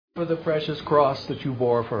for the precious cross that you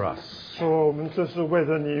bore for us. 说我们这是为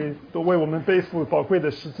着你，都为我们背负宝贵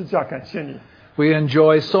的十字架，感谢你。We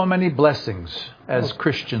enjoy so many blessings as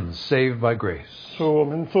Christians saved by grace. 说我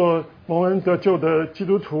们做蒙恩得救的基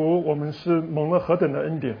督徒，我们是蒙了何等的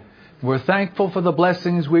恩典。We're thankful for the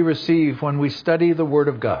blessings we receive when we study the Word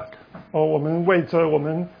of God. 我们为着我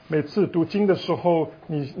们每次读经的时候，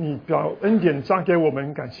你表恩典加给我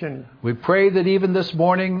们，感谢你。We pray that even this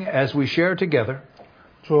morning, as we share together,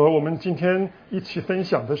 主，我们今天一起分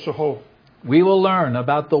享的时候， we will learn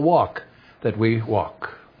about the walk that we walk.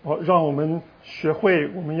 让我们学会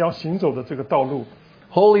我们要行走的这个道路。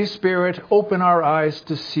Holy Spirit, open our eyes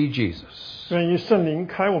to see Jesus. 愿意圣灵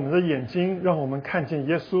开我们的眼睛，让我们看见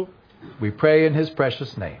耶稣。 We pray in His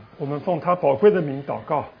precious name. 我们奉他宝贵的名祷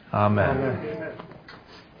告。 Amen.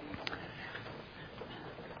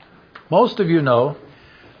 Most of you know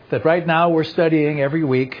that right now we're studying every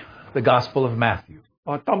week the Gospel of Matthew.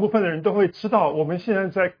 大部分的人都会知道，我们现在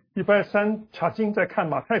在礼拜三查经，在看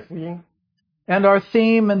马太福音。 And our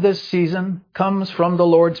theme in this season comes from the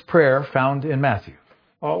Lord's Prayer found in Matthew.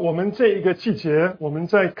 我们这一个季节，我们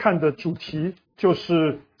在看的主题就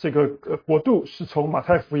是这个国度，是从马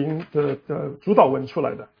太福音的主导文出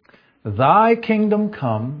来的。 Thy kingdom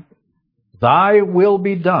come, thy will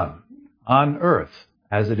be done on earth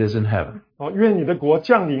as it is in heaven. 愿你的国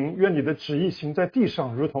降临，愿你的旨意行在地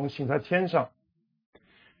上，如同行在天上。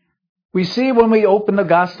 We see when we open the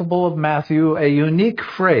Gospel of Matthew a unique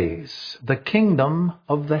phrase, the kingdom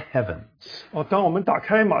of the heavens. 当我们打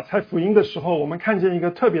开马太福音的时候，我们看见一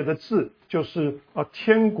个特别的字，就是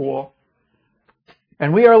天国。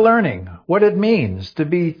 And we are learning what it means to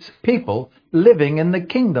be people living in the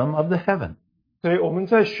kingdom of the heaven. 所以我们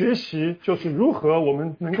在学习，就是如何我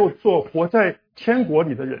们能够做活在天国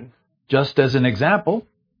里的人。 Just as an example,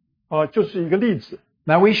 就是一个例子。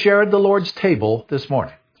 now we shared the Lord's table this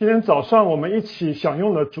morning. 今天早上我们一起享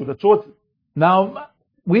用了主的桌子。 Now,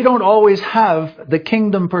 we don't always have the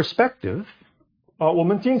kingdom perspective. 我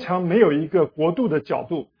们经常没有一个国度的角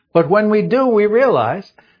度。 But when we do, we realize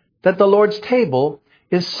that the Lord's table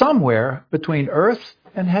is somewhere between earth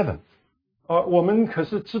and heaven. 我们可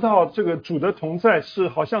是知道这个主的同在是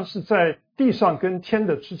好像是在地上跟天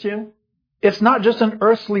的之间。 It's not just an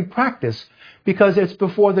earthly practice because it's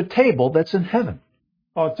before the table that's in heaven.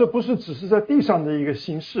 这不是只是在地上的一个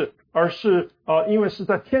形式，而是因为是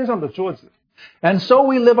在天上的桌子。 And so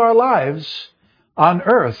we live our lives on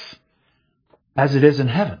earth as it is in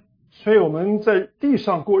heaven. 所以我们在地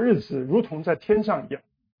上过日子，如同在天上一样。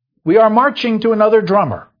 We are marching to another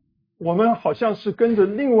drummer. 我们好像是跟着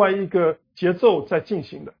另外一个节奏在进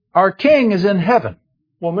行的。 Our king is in heaven,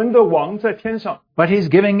 我们的王在天上， but he's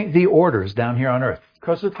giving the orders down here on earth.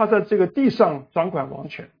 可是他在这个地上掌管王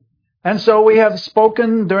权。 And so we have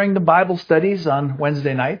spoken during the Bible studies on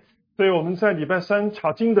Wednesday night. 所以我们在礼拜三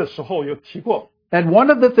查经的时候有提过。 And one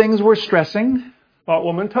of the things we're stressing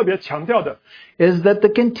我们特别强调的 is that the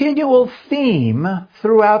continual theme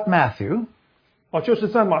throughout Matthew 就是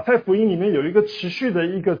在马太福音里面有一个持续的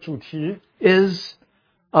一个主题 is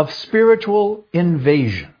of spiritual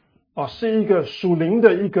invasion. 是一个属灵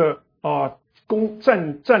的一个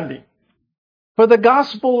占领。 For the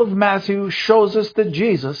Gospel of Matthew shows us that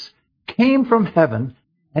Jesus came from heaven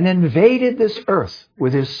and invaded this earth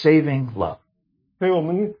with his saving love. 所以我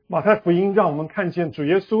们马太福音让我们看见主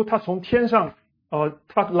耶稣他从天上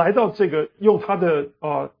他来到这个用他的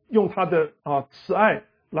慈爱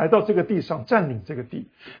来到这个地上占领这个地。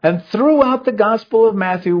 And throughout the Gospel of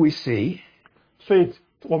Matthew we see 所以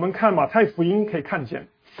我们看马太福音可以看见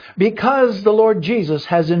because the Lord Jesus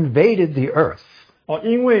has invaded the earth,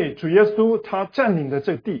 因为主耶稣他占领了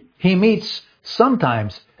这个地， he meets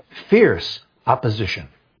sometimes fierce opposition.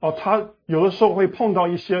 他有的时候会碰到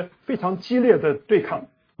一些非常激烈的对抗。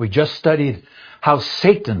 We just studied how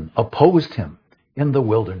Satan opposed him in the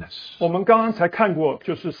wilderness. 我们刚刚才看过，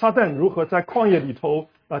就是撒旦如何在旷野里头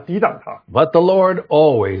抵挡他。 But the Lord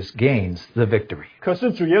always gains the victory 可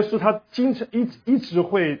是主耶稣他一直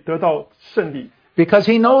会得到胜利， because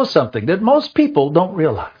he knows something that most people don't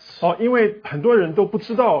realize. 因为很多人都不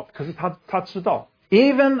知道，可是他知道。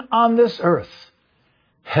 Even on this earth,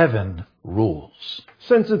 heaven rules.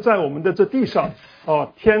 甚至在我们的这地上，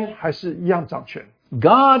天还是一样掌权。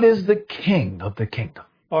 God is the king of the kingdom.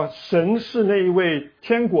 神是那一位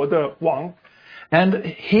天国的王， And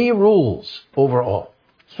he rules over all.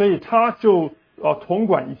 所以他就统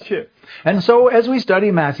管一切。 And so as we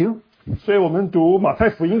study Matthew, 所以我们读马太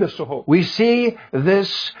福音的时候， we see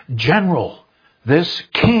this general, this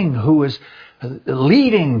king who is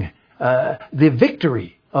leading the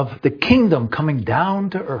victory of the kingdom coming down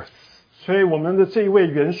to earth. 所以我们的这一位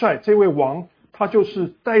元帅，这位王，他他就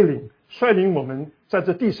是率领我们在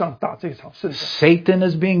这地上打这场胜仗。Satan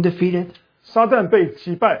is being defeated. 撒旦被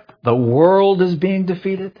击败， The world is being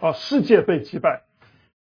defeated. 世界被击败，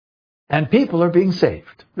 And people are being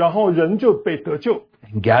saved 然后人就被得救，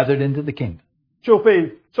 and gathered into the kingdom. 就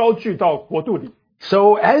被招聚到国度里。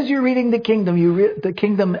 So as you're reading the kingdom, you read the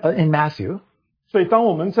kingdom in Matthew, 所以当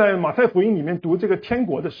我们在马太福音里面读这个天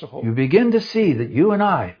国的时候， you begin to see that you and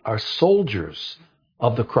I are soldiers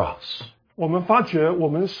of the cross. 我们发觉我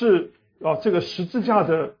们是这个十字架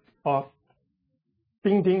的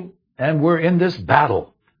兵丁， And we're in this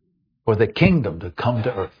battle for the kingdom to come to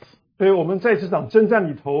earth. 所以我们在这场征战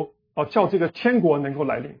里头叫这个天国能够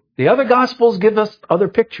来临。 The other gospels give us other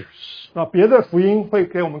pictures. 别的福音会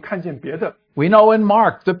给我们看见别的。 We know in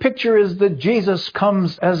Mark, the picture is that Jesus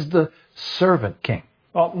comes as the servant king.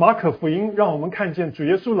 马可福音让我们看见主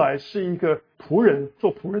耶稣来是一个仆人，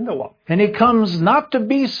做仆人的王。 And he comes not to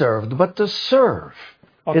be served, but to serve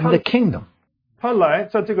in the kingdom. 他来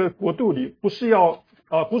在这个国度里，不是要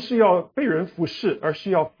被人服侍，而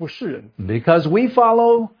是要服侍人。 Because we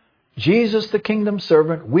follow Jesus, the kingdom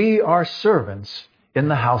servant, we are servants in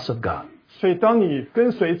the house of God. 所以当你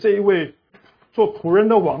跟随这一位做仆人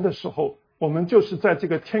的王的时候，我们就是在这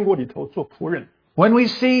个天国里头做仆人。 When we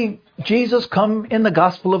see Jesus come in the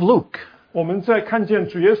Gospel of Luke, 我们在看见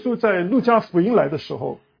主耶稣在路加福音来的时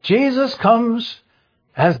候， Jesus comes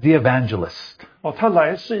as the evangelist. 他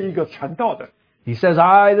来是一个传道的。 He says,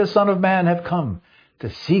 I, the Son of Man, have come to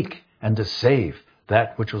seek and to save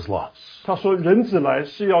that which was lost. 他说人子来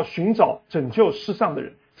是要寻找拯救世上的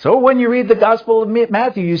人。 So when you read the Gospel of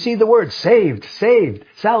Matthew, you see the word saved, saved,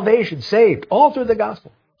 salvation, saved, all through the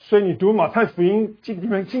Gospel. 所以你读马太福音里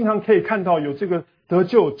面经常可以看到有这个得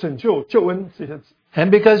救、拯救、救恩这些字。 And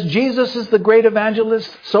because Jesus is the great evangelist,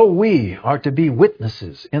 so we are to be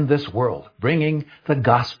witnesses in this world, bringing the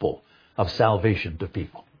gospel of salvation to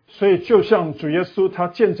people. 所以就像主耶稣他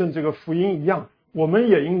见证这个福音一样，我们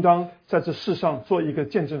也应当在这世上做一个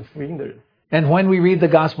见证福音的人。 And when we read the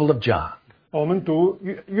Gospel of John, 我们读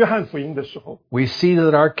约翰福音的时候， we see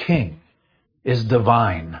that our King is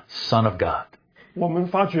divine, Son of God. 我们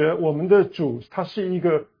发觉我们的主他是一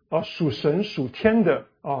个属神属天的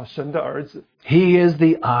神的儿子。 He is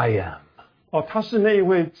the I am. 他是那一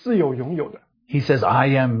位自有永有的。 He says, I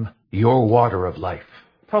am your water of life.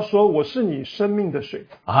 他说我是你生命的水，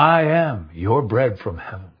 I am your bread from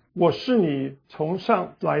heaven. 我是你从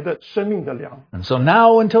上来的生命的粮。 And so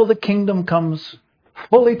now until the kingdom comes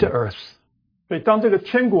fully to earth, 所以当这个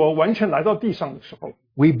天国完全来到地上的时候，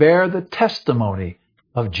 we bear the testimony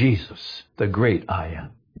of Jesus, the great I am.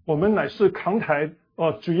 我们乃是扛抬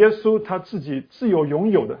主耶稣他自己自有永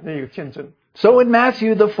有的那个见证。 So in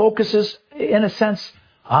Matthew, the focus is, in a sense,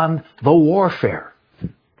 on the warfare.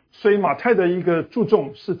 所以马太的一个注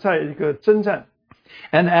重是在一个征战。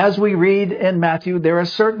 And as we read in Matthew, there are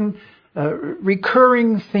certain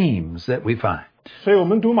recurring themes that we find. 所以我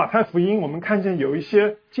们读马太福音，我们看见有一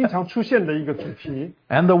些经常出现的一个主题。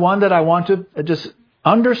 And the one that I want to just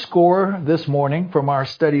underscore this morning from our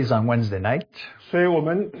studies on Wednesday night 所以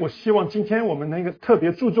我希望今天我们能够特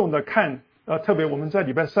别注重的看，特别我们在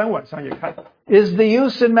礼拜三晚上也看， is the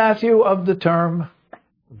use in Matthew of the term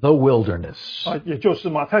the wilderness. 也就是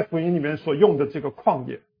马太福音里面所用的这个旷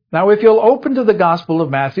野。 Now, if you'll open to the Gospel of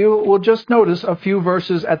Matthew, we'll just notice a few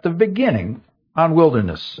verses at the beginning on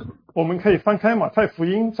wilderness. 我们可以翻开马太福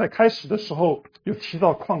音，在开始的时候有提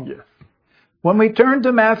到旷野。 When we turn to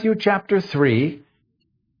Matthew chapter 3,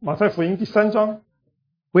 马太福音第3章，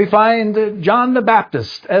 we find John the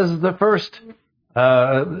Baptist as the first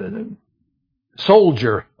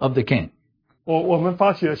soldier of the king. 我们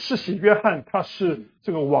发觉施洗约翰他是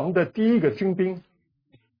这个王的第一个军兵。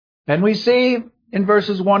 And we see in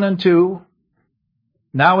verses 1 and 2,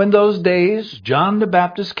 Now in those days John the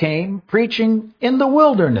Baptist came, preaching in the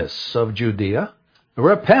wilderness of Judea,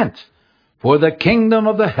 Repent, for the kingdom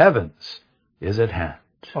of the heavens is at hand.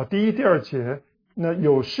 第1、第2节，那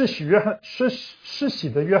有施洗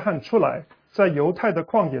的约翰出来，在犹太的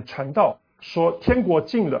旷野传道，说天国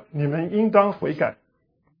近了，你们应当悔改。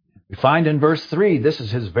 We find in verse 3, this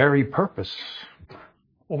is his very purpose.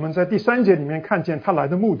 我们在第3节里面看见他来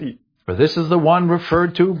的目的。 For this is the one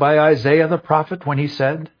referred to by Isaiah the prophet when he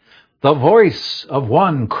said, The voice of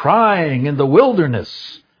one crying in the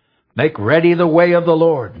wilderness, Make ready the way of the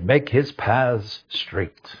Lord, make his paths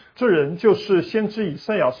straight. 这人就是先知以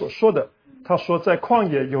赛亚所说的，他说在旷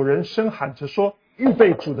野有人声喊着说，预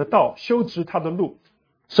备主的道，修直他的路。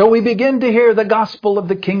 So we begin to hear the gospel of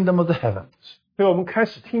the kingdom of the heavens. 所以我们开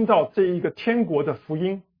始听到这一个天国的福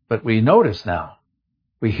音。 But we notice now,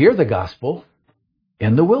 we hear the gospel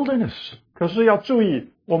in the wilderness. 可是要注意，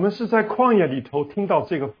我们是在旷野里头听到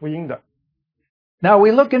这个福音的。Now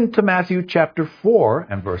we look into Matthew chapter 4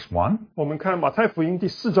 and verse 1. 我们看马太福音第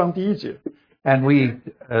4章第1节， And we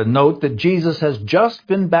note that Jesus has just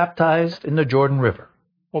been baptized in the Jordan River.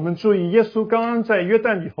 我们注意耶稣刚刚在约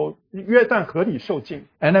旦河里受浸，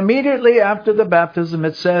 And immediately after the baptism,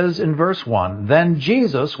 it says in verse 1, Then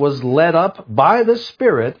Jesus was led up by the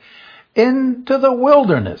Spirit into the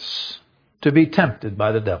wilderness to be tempted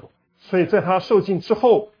by the devil. 所以在他受浸之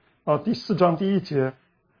后，第4章第1节，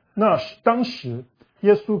当时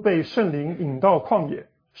耶稣被圣灵引到旷野，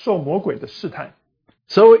受魔鬼的试探。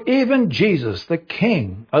So even Jesus, the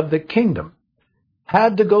King of the kingdom,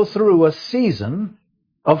 had to go through a season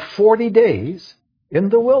of 40 days in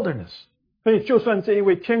the wilderness. 所以就算这一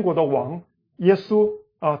位天国的王耶稣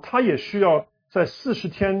他也需要在40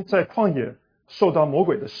天在旷野受到魔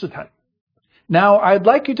鬼的试探。 Now, I'd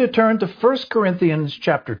like you to turn to 1 Corinthians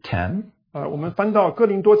chapter 10, 我们翻到哥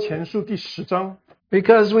林多前书第10章，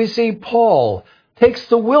 because we see Paul takes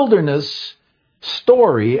the wilderness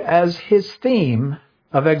story as his theme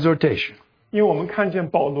of exhortation. 因为我们看见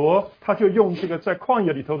保罗他就用这个在旷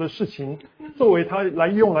野里头的事情作为他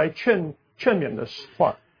用来劝勉的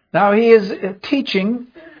话。 Now, he is teaching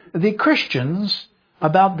the Christians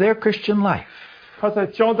about their Christian life. 他在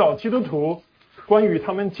教导基督徒关于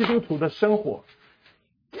他们基督徒的生活。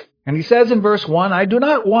 And he says in verse 1, I do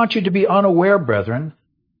not want you to be unaware, brethren,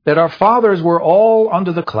 that our fathers were all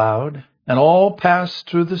under the cloud, and all passed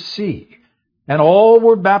through the sea, and all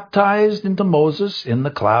were baptized into Moses in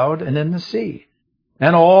the cloud and in the sea,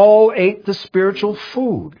 and all ate the spiritual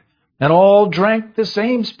food, and all drank the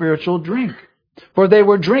same spiritual drink, for they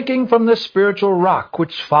were drinking from the spiritual rock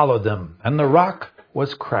which followed them, and the rock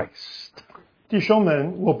was Christ. 弟兄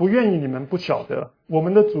们，我不愿意你们不晓得，我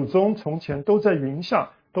们的祖宗从前都在云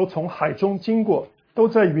下，都从海中经过，都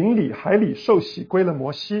在云里海里受洗归了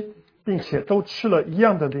摩西，并且都吃了一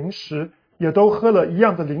样的灵食，也都喝了一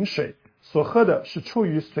样的灵水，所喝的是出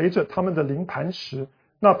于随着他们的灵磐石，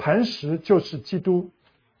那磐石就是基督。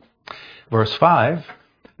 Verse 5,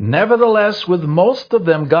 Nevertheless, with most of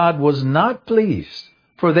them God was not pleased,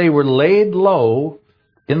 for they were laid low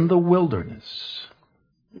in the wilderness.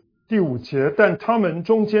 第5节，但他们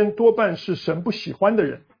中间多半是神不喜欢的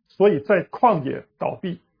人，所以在旷野倒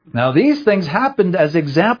闭。 Now these things happened as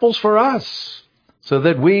examples for us, so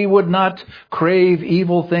that we would not crave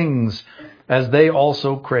evil things as they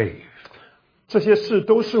also craved. 这些事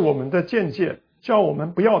都是我们的见解，叫我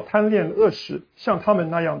们不要贪恋恶事，像他们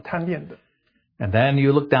那样贪恋的。 And then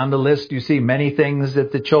you look down the list, you see many things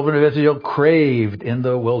that the children of Israel craved in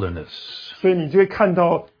the wilderness. 所以你就会看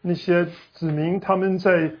到那些子民他们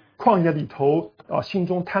在旷野里头心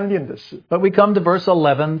中贪恋的事。 But we come to verse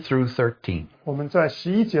 11 through 13. 我们在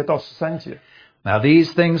11节到13节。 Now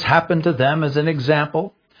these things happened to them as an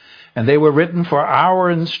example, and they were written for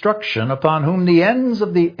our instruction, upon whom the ends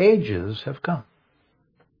of the ages have come.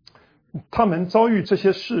 他们遭遇这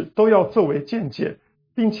些事，都要作为见解，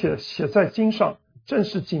并且写在经上，正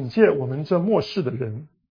是警戒我们这末世的人。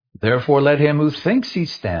 Therefore let him who thinks he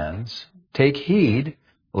stands take heed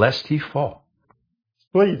lest he fall.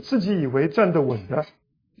 所以自己以为站得稳的，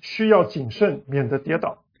需要谨慎，免得跌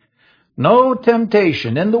倒。 No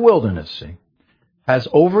temptation in the wilderness has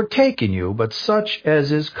overtaken you, but such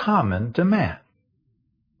as is common to man.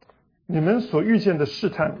 你们所遇见的试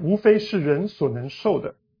探，无非是人所能受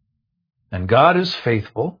的。 And God is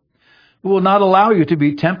faithful, who will not allow you to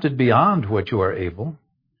be tempted beyond what you are able,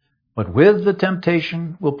 but with the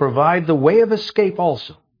temptation will provide the way of escape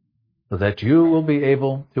also, so that you will be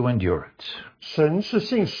able to endure it. 神是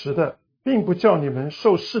信实的，并不叫你们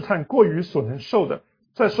受试探过于所能受的，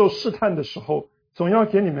在受试探的时候，总要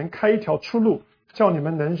给你们开一条出路，叫你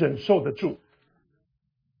们能忍受得住。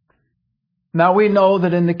 Now we know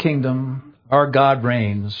that in the kingdom our God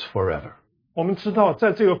reigns forever. 我们知道，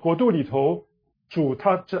在这个国度里头，主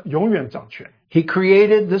他永远掌权。 He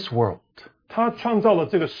created this world, 他创造了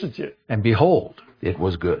这个世界， and behold, it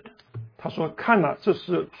was good. 他说：“看了，这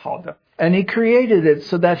是好的。” And he created it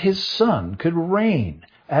so that his son could reign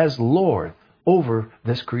as Lord over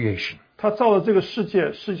this creation. 他造了这个世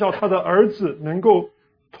界，是叫他的儿子能够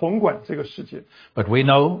统管这个世界。 But we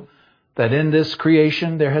know that in this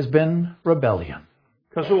creation there has been rebellion.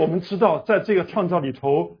 可是我们知道，在这个创造里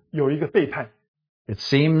头有一个背叛。 It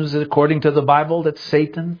seems, according to the Bible, that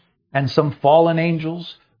Satan and some fallen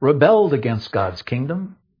angels rebelled against God's kingdom.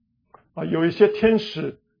 有一些天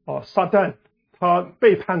使撒旦他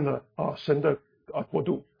背叛了神的国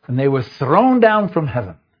度， And they were thrown down from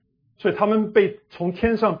heaven. 所以他们从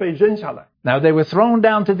天上被扔下来。 Now they were thrown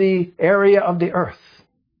down to the area of the earth.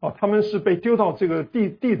 他们是被丢到这个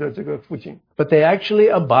地的这个附近。But they actually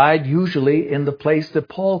abide usually in the place that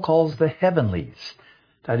Paul calls the heavenlies.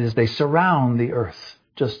 That is, they surround the earth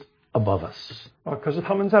just above us. 可是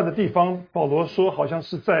他们在的地方，保罗说好像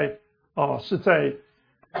是在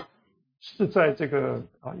这个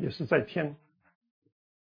也是在天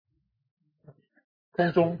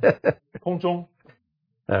空中。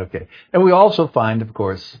Okay. And we also find, of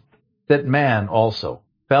course, that man also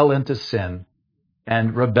fell into sin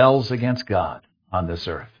and rebels against God on this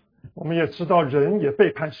earth. 我们也知道人也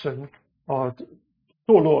背叛神，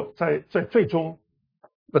堕落在最终。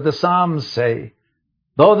But the Psalms say,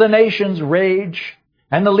 though the nations rage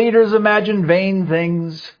and the leaders imagine vain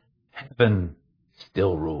things, heaven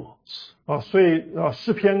still rules. 所以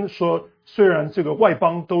诗篇说，虽然这个外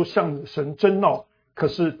邦都向神争闹，可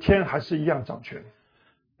是天还是一样掌权。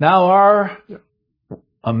Now our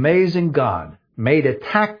amazing God made a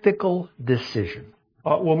tactical decision.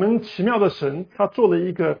 我们奇妙的神，他做了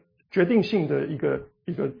一个决定性的一个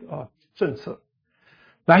政策。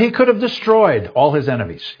Now he could have destroyed all his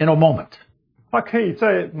enemies in a moment. 他可以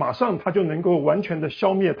在马上他就能够完全的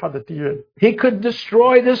消灭他的敌人。He could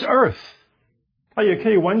destroy this earth. 他也可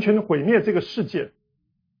以完全的毁灭这个世界。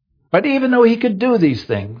But even though he could do these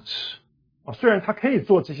things, 虽然他可以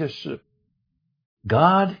做这些事，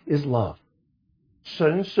 God is love.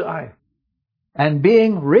 神是爱， And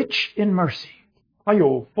being rich in mercy, 他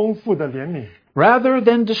有丰富的怜悯。rather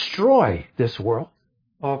than destroy this world,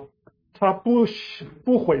 他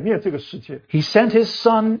不毁灭这个世界。he sent his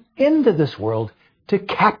son into this world to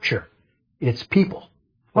capture its people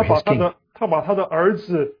for his kingdom. 他把他的儿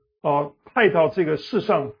子派到这个世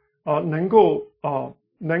上，能够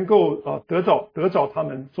得着他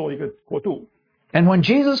们做一个国度。And when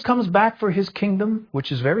Jesus comes back for his kingdom,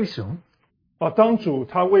 which is very soon, 当主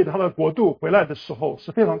他为他的国度回来的时候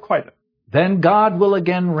是非常快的。then God will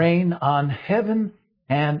again reign on heaven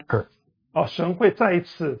and earth. 神会再一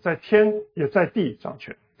次在天也在地掌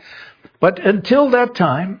权。But until that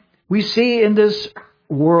time, we see in this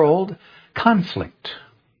world conflict.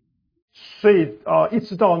 所以一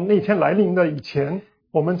直到那天来临的以前，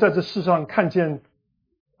我们在这世上看见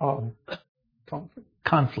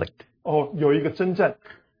Conflict. 有一个征战。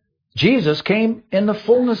Jesus came in the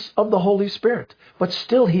fullness of the Holy Spirit, but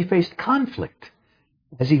still he faced conflict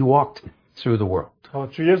as he walked through the world.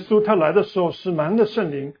 主耶稣他来的时候是满的圣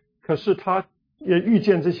灵，可是他也遇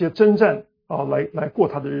见这些征战来过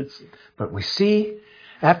他的日子。But we see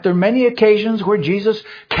after many occasions where Jesus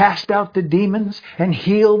cast out the demons and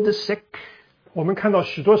healed the sick, 我们看到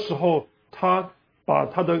许多时候他把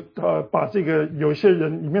这个有些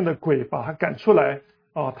人里面的鬼把他赶出来，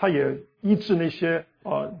他也医治那些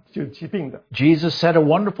有疾病的。Jesus said a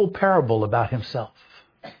wonderful parable about himself.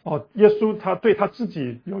 耶稣他对他自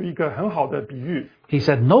己有一个很好的比喻。He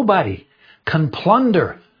said, nobody can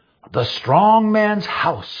plunder the strong man's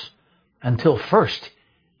house until first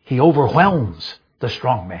he overwhelms the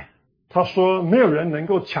strong man. 他说没有人能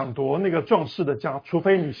够抢夺那个壮士的家，除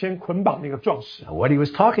非你先捆绑那个壮士。Now, what he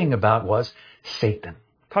was talking about was Satan.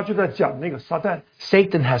 他就在讲那个撒旦。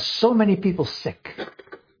Satan has so many people sick.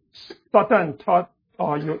 撒旦他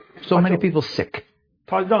有 So many people sick.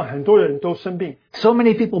 他让很多人都生病， So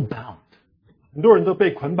many people bound. 很多人都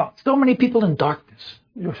被捆绑， So many people in darkness.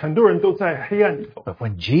 有很多人都在黑暗里头。 But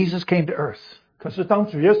when Jesus came to earth, 可是当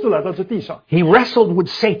主耶稣来到这地上， he wrestled with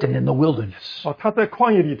Satan in the wilderness. 他在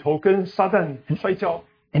旷野里头跟撒旦摔跤，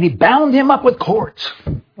 And he bound him up with cords.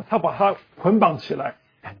 他把他捆绑起来。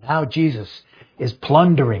 And now Jesus is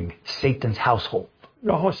plundering Satan's household.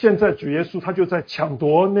 然后现在主耶稣他就在抢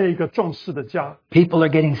夺那个壮士的家， People are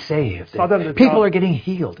getting saved. 撒旦的家 People are getting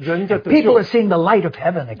healed. 人在得 People 救 are，seeing the light of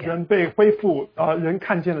heaven again. 人被恢复，人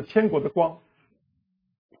看见了天国的光。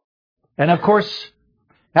 And of course,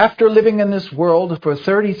 after living in this world for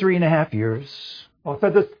 33 and a half years, 在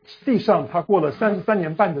这地上他过了33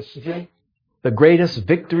年半的时间， the greatest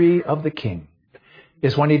victory of the King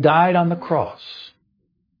is when he died on the cross.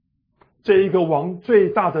 这一个王最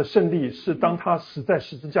大的胜利是当他死在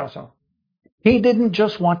十字架上。 He didn't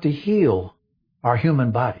just want to heal our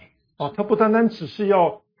human body. 他不单单只是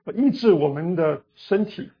要医治我们的身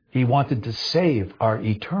体， He wanted to save our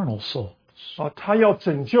eternal souls. 他要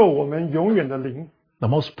拯救我们永远的灵。 The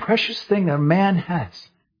most precious thing a man has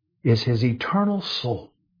is his eternal soul.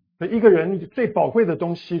 一个人最宝贵的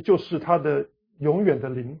东西就是他的永远的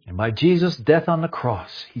灵。 And by Jesus' death on the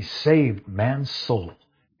cross, he saved man's soul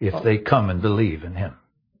if they come and believe in him.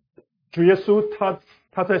 主耶稣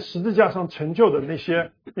他在十字架上成就的那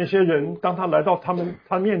些人，当他来到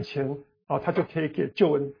他面前他就可以给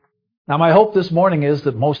救恩。 Now my hope this morning is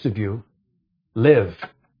that most of you live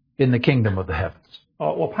in the kingdom of the heavens.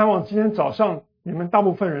 我盼望今天早上你们大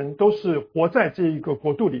部分人都是活在这一个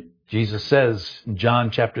国度里。 Jesus says in John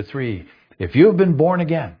chapter 3, if you've been born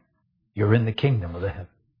again, you're in the kingdom of the heaven.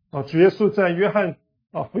 主耶稣在约翰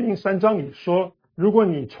福音3章里说，如果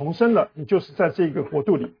你重生了，你就是在这个国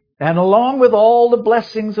度里。 And along with all the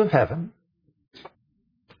blessings of heaven,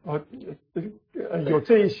 有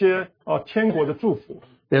这一些天国的祝福，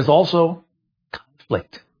 there's also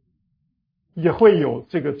conflict. 也会有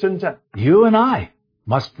这个征战。 You and I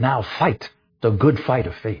must now fight the good fight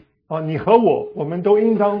of faith. 你和我们都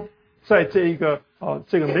应当在这个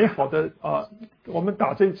美好的我们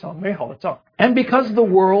打这一场美好的仗。 And because the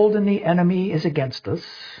world and the enemy is against us,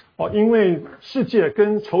 因为世界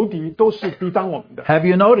跟仇敌都是抵挡我们的。 have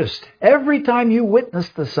you noticed every time you witness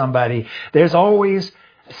to somebody, there's always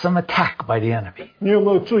some attack by the enemy? 你有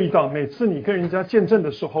没有注意到，每次你跟人家见证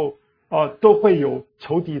的时候，都会有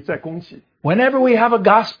仇敌在攻击。 Whenever we have a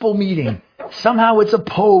gospel meeting, somehow it's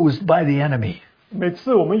opposed by the enemy. 每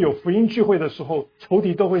次我们有福音聚会的时候，仇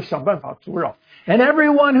敌都会想办法阻扰。 And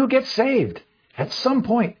everyone who gets saved at some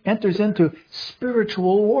point enters into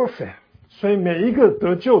spiritual warfare. 所以每一个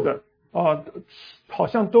得救的好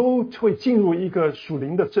像都会进入一个属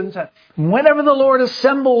灵的征战。 Whenever the Lord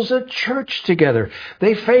assembles a church together,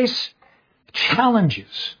 they face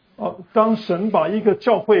challenges. 当神把一个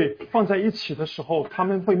教会放在一起的时候，他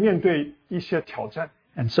们会面对一些挑战。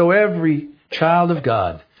 And so every child of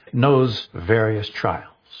God knows various trials.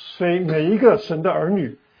 所以每一个神的儿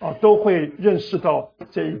女都会认识到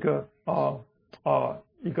这一个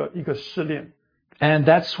一个试炼。 And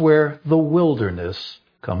that's where the wilderness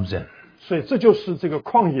comes in. 所以这就是这个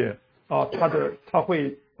旷野它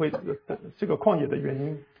会这个旷野的原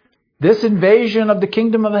因。 This invasion of the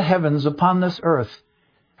kingdom of the heavens upon this earth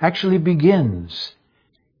actually begins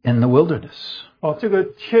in the wilderness. 这个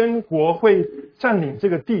天国会占领这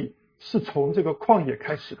个地，是从这个旷野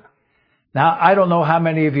开始的。 Now, I don't know how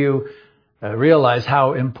many of you realize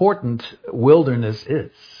how important wilderness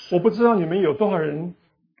is. 我不知道你们有多少人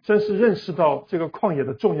真是认识到这个旷野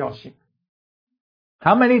的重要性。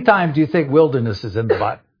 How many times do you think wilderness is in the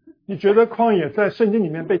Bible? 你觉得旷野在圣经里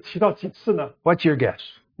面被提到几次呢？ What's your guess?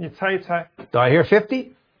 你猜一猜。 Do I hear 50?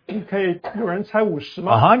 你可以有人猜50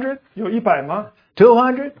吗？ 100? 有100吗？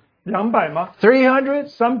 200? 200吗？ 300?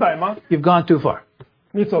 300吗？ You've gone too far.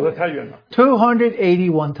 你走得太远了。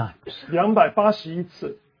 281 times. 281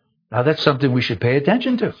次。 Now that's something we should pay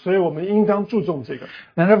attention to. 所以我们应当注重这个。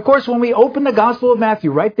 And of course, when we open the Gospel of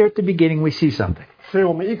Matthew, right there at the beginning, we see something. 所以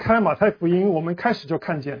我们一开马太福音，我们开始就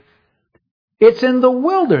看见， It's in the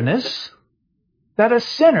wilderness that a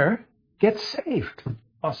sinner gets saved.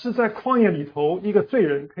 是在旷野里头，一个罪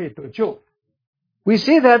人可以得救。 We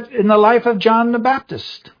see that in the life of John the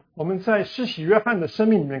Baptist. 我们在施洗约翰的生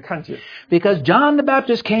命里面看见， Because John the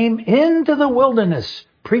Baptist came into the wilderness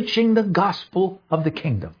preaching the gospel of the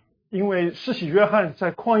kingdom. 因为施洗约翰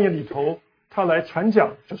在旷野里头，他来传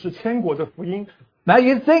讲就是天国的福音。 Now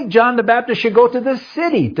you'd think John the Baptist should go to the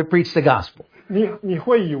city to preach the gospel. 你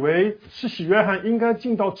会以为施洗约翰应该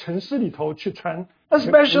进到城市里头去传，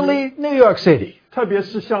 Especially New York City. 特别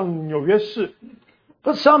是像纽约市。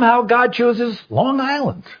 But somehow God chooses Long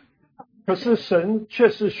Island. 可是神却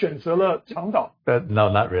是选择了长岛， No,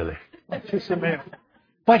 not really. 其实没有，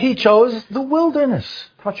 But he chose the wilderness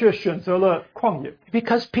他却选择了旷野，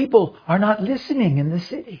 because people are not listening in the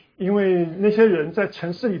city. 因为那些人在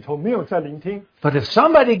城市里头没有在聆听。 But if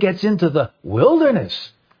somebody gets into the wilderness,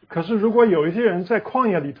 可是如果有一些人在旷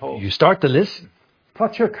野里头， you start to listen. 他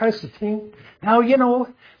却开始听。 Now, you know,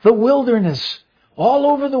 the wilderness all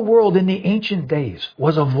over the world in the ancient days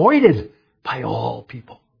was avoided by all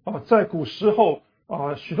people. 在古时候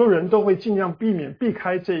许多人都会尽量避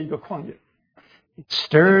开这一个旷野， It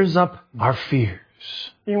stirs up our fears.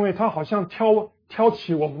 因为它好像挑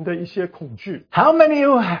起我们的一些恐惧。 How many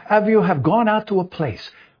of you have gone out to a place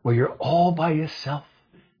where you're all by yourself?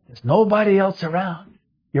 There's nobody else around.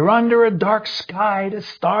 You're under a dark sky. The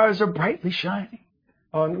stars are brightly shining.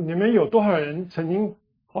 你们有多少人曾经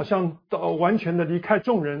好像完全的离开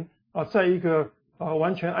众人在一个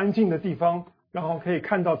完全安静的地方，然后可以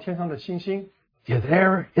看到天上的星星。 You're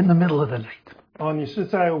there in the middle of the night. 你是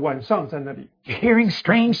在晚上在那里， You're hearing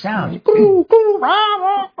strange sounds.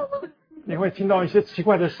 你会听到一些奇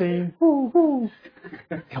怪的声音， You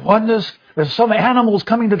wonder there's some animals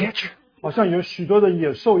coming to get you. 好像有许多的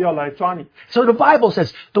野兽要来抓你。 So the Bible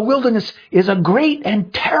says the wilderness is a great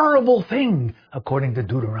and terrible thing, according to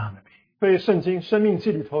Deuteronomy. 所以圣经生命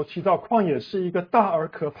记里头提到旷野是一个大而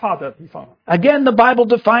可怕的地方。 Again, the Bible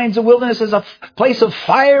defines the wilderness as a place of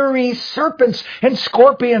fiery serpents and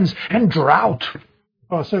scorpions and drought.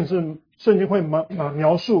 甚至圣经会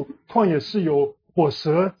描述旷野是有火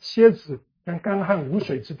蛇、蝎子跟干旱无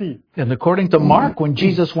水之地。 And according to Mark, when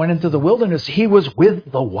Jesus went into the wilderness, he was with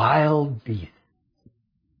the wild beasts.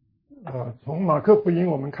 从马可福音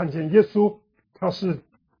我们看见耶稣他是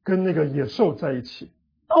跟那个野兽在一起，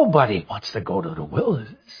 Nobody wants to go to the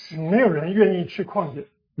wilderness. 没有人愿意去旷野。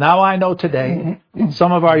 Now I know today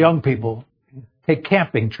some of our young people take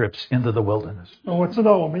camping trips into the wilderness. 我知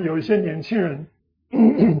道我们有一些年轻人，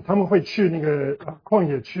他们会去那个旷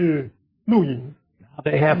野去露营。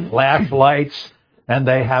 They have flashlights and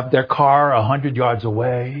they have their car 100 yards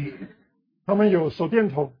away. 他们有手电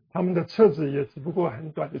筒，他们的车子也只不过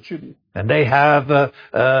很短的距离。 And they have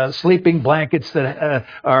sleeping blankets that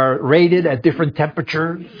are rated at different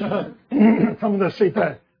temperatures. 他们的睡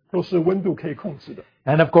袋都是温度可以控制的。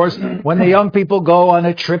 And of course, when the young people go on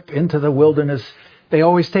a trip into the wilderness, they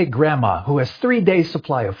always take grandma, who has 3 days'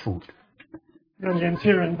 supply of food. 那年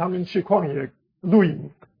轻人他们去旷野露营，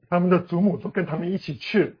他们的祖母都跟他们一起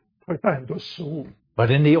去，会带很多食物。 But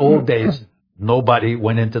in the old days, nobody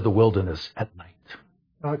went into the wilderness at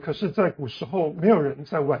night. 可是，在古时候，没有人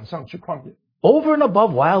在晚上去旷野。 Over and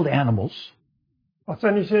above wild animals, 在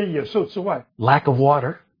那些野兽之外， lack of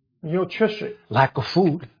water, 你又缺水、 lack of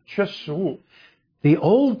food, 缺食物。 the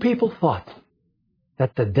old people thought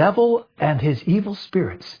that the devil and his evil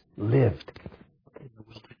spirits lived in the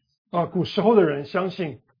wilderness. 古时候的人相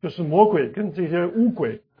信，就是魔鬼跟这些巫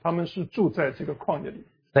鬼，他们是住在这个旷野里。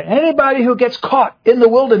 That anybody who gets caught in the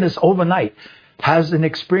wilderness overnight has an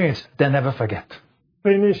experience they'll never forget.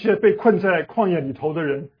 所以那些被困在旷野里头的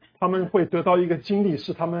人，他们会得到一个经历，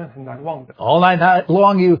是他们很难忘的。 All night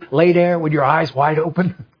long you lay there with your eyes wide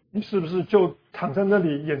open. 你是不是就躺在那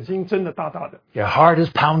里，眼睛睁得大大的， Your heart is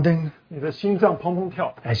pounding 你的心脏砰砰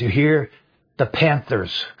跳， as you hear the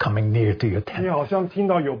panthers coming near to your 你 tent. 好像听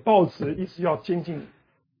到有豹子一直要接近你。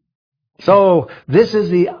 So this is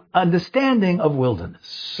the understanding of wilderness.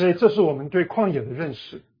 所以这是我们对旷野的认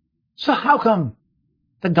识。 So how come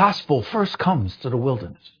the gospel first comes to the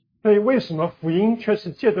wilderness? 所以为什么福音却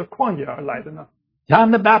是借着旷野而来的呢？ John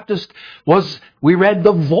the Baptist was, we read,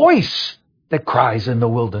 the voice that cries in the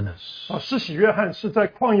wilderness. 施洗约翰是在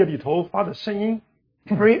旷野里头发的声音，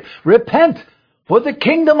 Repent, for the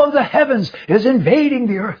kingdom of the heavens is invading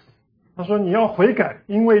the earth. 他说你要悔改，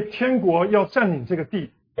因为天国要占领这个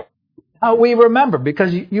地。 Now we remember,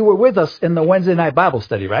 because you were with us in the Wednesday night Bible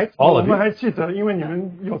study, right? All 我 of 们 you. 还记得，因为你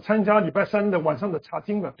们有参加礼拜三的晚上的查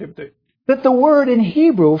经了，对不对？ That the word in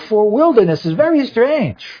Hebrew for wilderness is very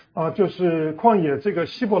strange. 就是旷野这个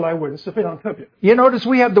希伯来文是非常特别的。 You notice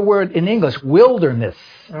we have the word in English, wilderness.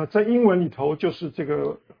 在英文里头就是这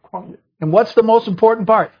个旷野。 And what's the most important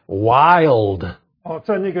part? Wild.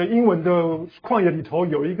 在那个英文的旷野里头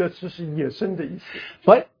有一个是野生的意思。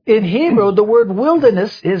 But in Hebrew, the word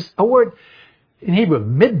wilderness is a word, in Hebrew,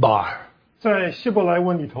 midbar. 在希伯来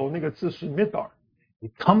文里头，那个字是 midbar，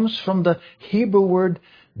 It comes from the Hebrew word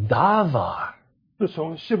davar, 是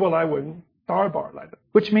从希伯来文 darbar 来的，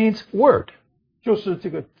 which means word. 就是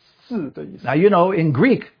这个字的意思。 Now, you know, in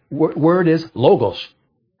Greek, word is logos.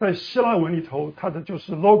 在希腊文里头，它的就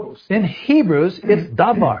是 logos， In Hebrews, it's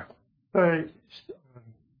davar. 在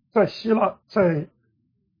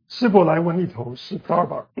希伯来文里头是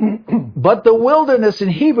darbar， But the wilderness in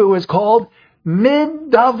Hebrew is called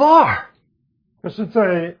middavar. 可是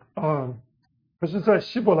在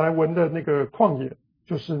希伯来文的那个旷野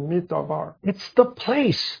就是 midbar， It's the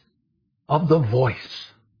place of the voice.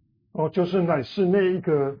 就是乃是那一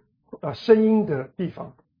个声音的地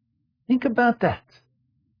方。 Think about that.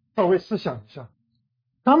 稍微思想一下，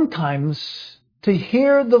 Sometimes to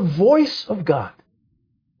hear the voice of God,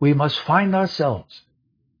 we must find ourselves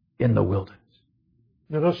in the wilderness.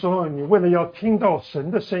 有的时候你为了要听到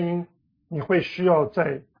神的声音，你会需要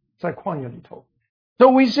在旷野里头。 So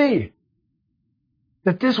we see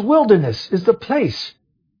that this wilderness is the place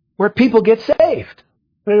where people get saved.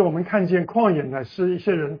 所以我们看见旷野乃是一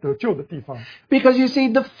些人得救的地方。 Because you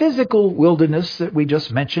see, the physical wilderness that we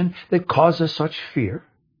just mentioned that causes such fear,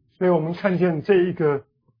 所以我们看见这一个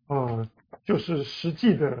就是实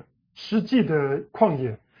际的旷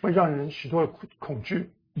野会让人许多恐惧。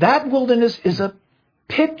 that wilderness is a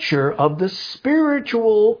picture of the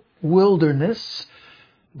spiritual wilderness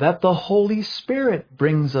that the Holy Spirit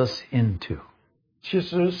brings us into. 其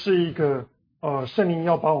实是一个圣灵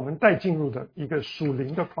要把我们带进入的一个属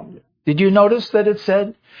灵的旷野。 Did you notice that it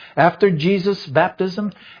said, after Jesus'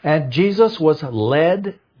 baptism, and Jesus was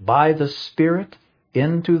led by the Spirit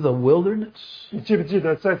into the wilderness? 你记不记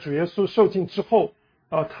得在主耶稣受浸之后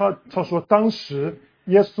他说当时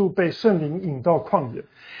耶稣被圣灵引到旷野。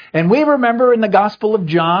 And we remember in the Gospel of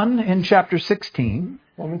John in chapter 16,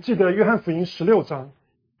 我们记得约翰福音16章，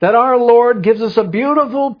 that our Lord gives us a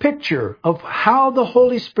beautiful picture of how the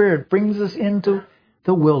Holy Spirit brings us into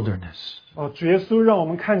the wilderness. 主耶稣让我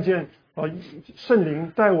们看见圣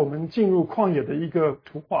灵带我们进入旷野的一个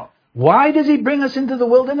图画。Why does he bring us into the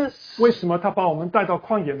wilderness? 为什么他把我们带到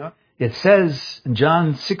旷野呢？ It says in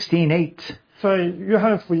John 16:8, 在约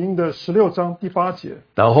翰福音的16章第8节，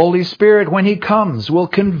 the Holy Spirit, when he comes, will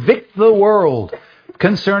convict the world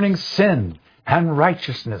concerning sin and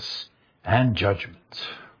righteousness and judgment.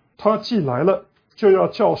 他既来了，就要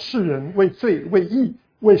叫世人为罪、为义、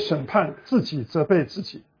为审判自己责备自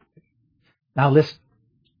己。 Now listen,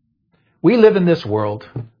 we live in this world.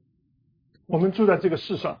 我们住在这个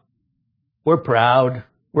世上， We're proud,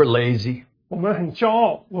 we're lazy, 我们很骄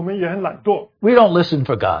傲，我们也很懒惰， we don't listen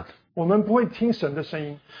for God. 我们不会听神的声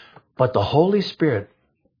音。 But the Holy Spirit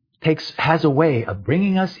has a way of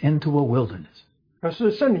bringing us into a wilderness 可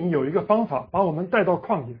是圣灵有一个方法，把我们带到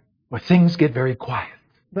旷野， where things get very quiet,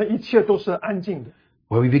 那一切都是安静的。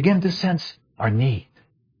 where we begin to sense our need,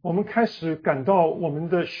 我们开始感到我们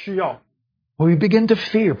的需要， where we begin to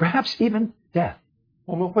fear, perhaps even death.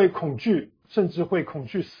 我们会恐惧，甚至会恐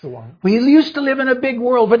惧死亡。 We used to live in a big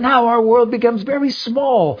world, but now our world becomes very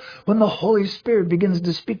small when the Holy Spirit begins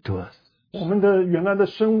to speak to us. 我们的原来的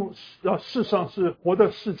世上是活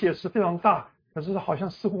的世界是非常大，可是好像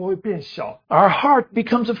似乎会变小。 Our heart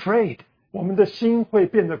becomes afraid, 我们的心会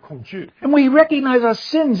变得恐惧， and we recognize our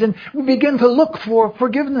sins and we begin to look for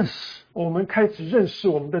forgiveness. 我们开始认识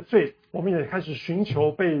我们的罪，我们也开始寻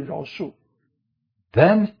求被饶恕。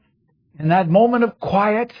 Then, in that moment of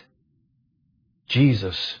quiet,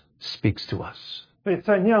 Jesus speaks to us. 所以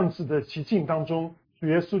在那样子的寂静当中，主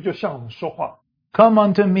耶稣就向我们说话。 Come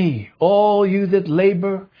unto me, all you that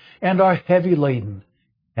labor and are heavy laden,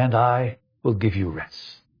 and I will give you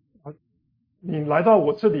rest. 你来到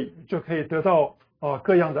我这里，你就可以得到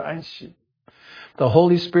各样的安息。 The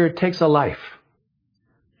Holy Spirit takes a life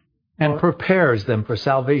and prepares them for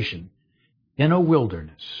salvation in a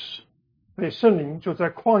wilderness. 所以圣灵就在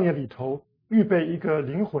旷野里头预备一个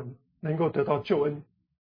灵魂，能够得到救恩。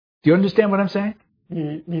 Do you understand what I'm saying?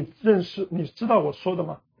 你知道我说的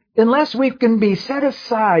吗？ Unless we can be set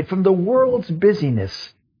aside from the world's busyness,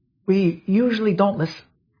 we usually don't listen.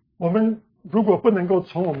 我们如果不能够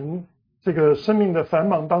从我们这个生命的繁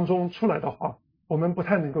忙当中出来的话，我们不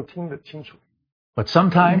太能够听得清楚。 But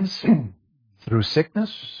sometimes, through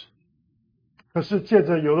sickness, 可是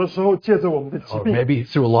有的时候借着我们的疾 or 病， maybe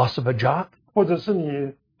through loss of a job, 或者是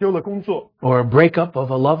你丢了工作， or a breakup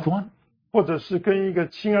of a loved one, 或者是跟一个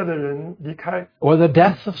亲爱的人离开， or the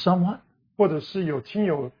death of someone, 或者是有亲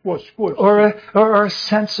友过世， or a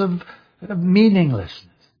sense of meaninglessness.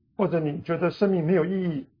 或者你觉得生命没有意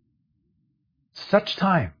义， Such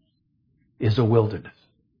time is a wilderness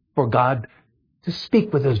for God to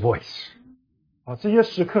speak with his voice. 这些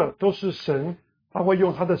时刻都是神他会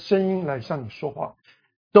用他的声音来向你说话。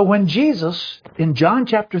 So when Jesus, in John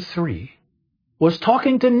chapter 3, was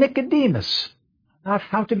talking to Nicodemus about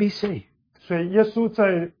how to be saved, 所以耶稣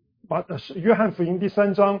在约翰福音第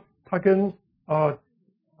3章，他跟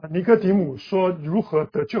尼哥底母说如何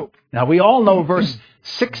得救。 Now we all know verse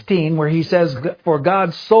 16 where he says, For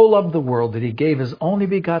God so loved the world that he gave his only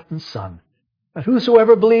begotten Son, that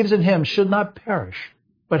whosoever believes in him should not perish,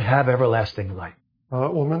 but have everlasting life.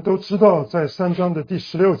 我们都知道在3章的第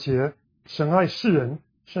16节，神爱世人，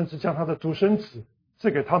甚至将他的独生子赐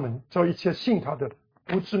给他们，叫一切信他的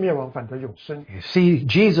不至灭亡，反得永生。 You see,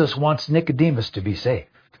 Jesus wants Nicodemus to be saved.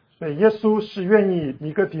 所以耶稣是愿意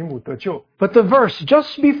尼哥底母得救。 But the verse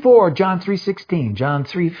just before John 3:16, John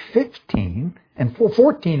 3:15 and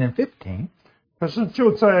 14 and 15, 可是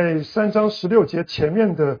就在3章16节前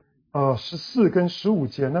面的14跟15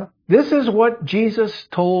节呢， this is what Jesus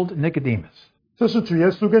told Nicodemus. 这是主耶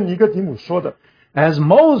稣跟尼哥底母说的。 As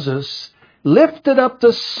Moses lifted up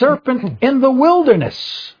the serpent in the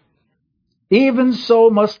wilderness, even so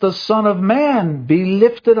must the Son of Man be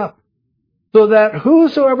lifted up, so that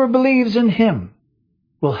whosoever believes in him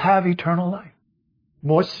will have eternal life.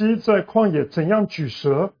 摩西在旷野怎样举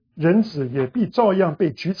蛇，人子也必照样被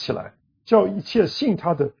举起来，叫一切信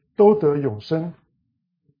他的都得永生。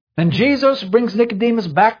 And Jesus brings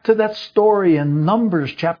Nicodemus back to that story in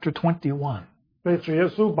Numbers chapter 21. 所以主耶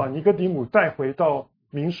稣把尼哥底母带回到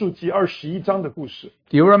民数记21章的故事。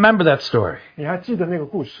 Do you remember that story? 你还记得那个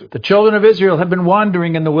故事？ The children of Israel have been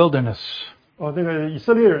wandering in the wilderness, 那个以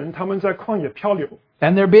色列人他们在旷野漂流，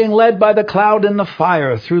 and they're being led by the cloud and the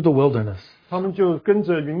fire through the wilderness. 他们就跟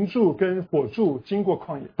着云柱跟火柱经过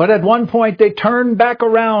旷野。 But at one point they turned back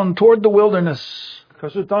around toward the wilderness. 可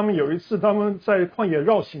是他们有一次他们在旷野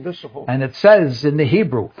绕行的时候， And it says in the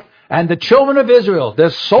Hebrew, and the children of Israel, their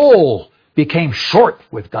soul became short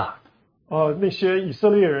with God. 那些以色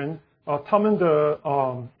列人他们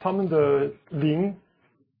的灵，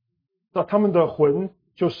他们的魂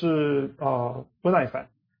就是不耐烦。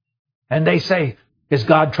And they say, is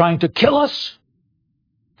God trying to kill us?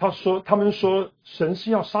 他们说神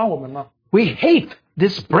是要杀我们吗？ We hate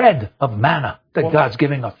this bread of manna that God's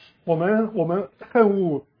giving us. 我们恨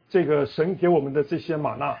恶这个神给我们的这些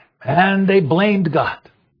玛纳。 And they blamed God.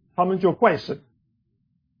 他们就怪神。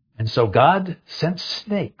 And so God sent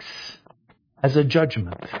snakes as a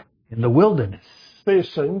judgment in the wilderness. 所以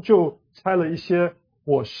神就差了一些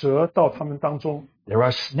火蛇到他们当中。 There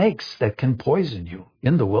are snakes that can poison you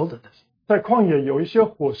in the wilderness. 在旷野有一些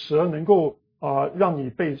火蛇能够让你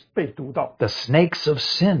被毒到。 The snakes of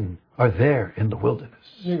sin are there in the wilderness.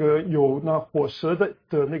 那个有那火蛇的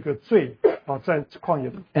那个罪在旷野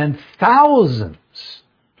里。 And thousands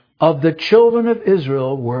of the children of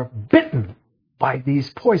Israel were bitten by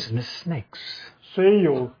these poisonous snakes. 所以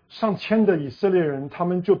有上千的以色列人，他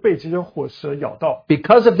们就被这些火蛇咬到。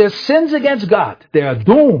 Because of their sins against God, they are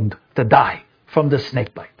doomed to die from the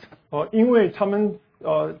snake bite. 因为他们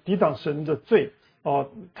抵挡神的罪，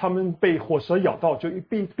他们被火蛇咬到就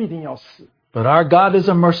必定要死。 But our God is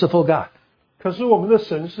a merciful God. 可是我们的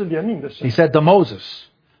神是怜悯的 He 神。 said to Moses,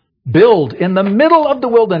 build in the middle of the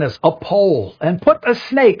wilderness a pole and put a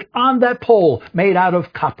snake on that pole made out of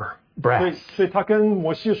copper, 所以 brass. 他跟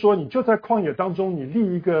摩西说，你就在旷野当中，你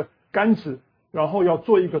立一个杆子，然后要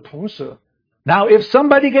做一个铜蛇。 Now, if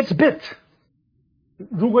somebody gets bit,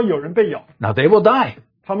 如果有人被咬， now they will die.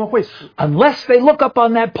 他们会死， Unless they look up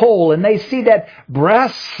on that pole and they see that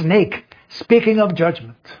brass snake speaking of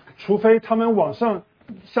judgment. 除非他们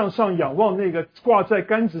向上仰望那个挂在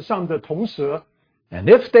杆子上的铜蛇。 And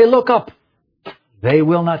if they look up, they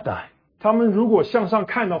will not die. 他们如果向上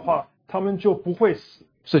看的话，他们就不会死。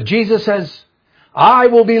 So Jesus says, I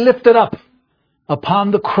will be lifted up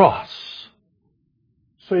upon the cross.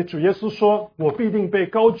 所以主耶稣说：“我必定被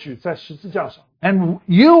高举在十字架上。 And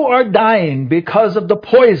you are dying because of the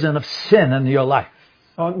poison of sin in your life.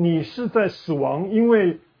 你是在死亡，因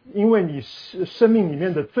为你是生命里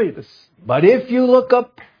面的罪的死。 But if you look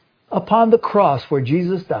up upon the cross where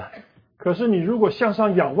Jesus died, 可是你如果向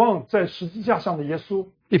上仰望在十字架上的耶稣，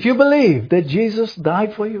 if you believe that Jesus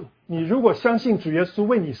died for you, 你如果相信主耶稣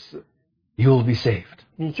为你死， you will be saved.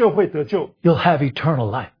 你就会得救， You'll have eternal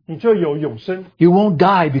life. 你就有永生， You won't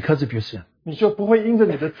die because of your sin. 你就不会因着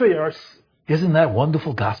你的罪而死。 Isn't that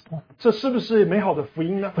wonderful gospel? 这是不是美好的福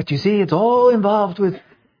音呢？ But you see, it's all involved with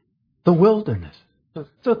the wilderness.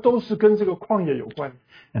 这都是跟这个旷野有关。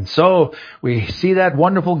 And so we see that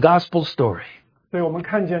wonderful gospel story. 所以我们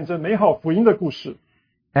看见这美好福音的故事。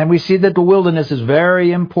 And we see that the wilderness is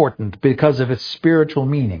very important because of its spiritual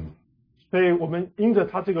meaning. 所以我们因着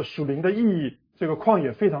它这个属灵的意义，这个旷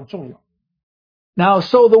野非常重要。 Now,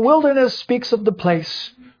 so the wilderness speaks of the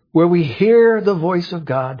place where we hear the voice of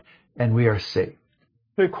God and we are saved.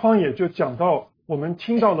 所以旷野就讲到，我们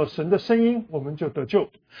听到了神的声音，我们就得救。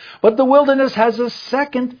 But the wilderness has a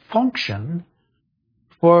second function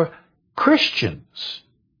for Christians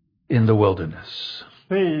in the wilderness.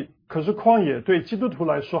 所以，可是旷野对基督徒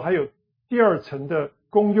来说还有第二层的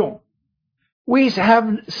功用。 We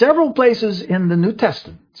have several places in the New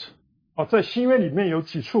Testament 在新约里面有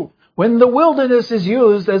几处， when the wilderness is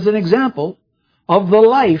used as an example of the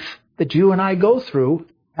life that you and I go through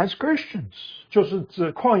as Christians. 就是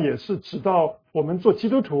指旷野是指到我们做基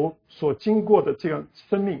督徒所经过的这样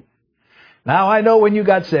生命。 Now, I know when you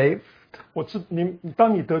got saved,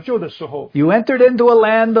 当你得救的时候， you entered into a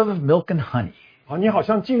land of milk and honey. 你好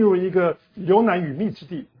像进入一个流奶与蜜之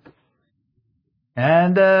地。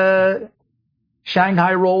 And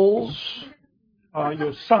Shanghai rolls,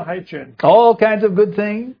 有上海卷， all kinds of good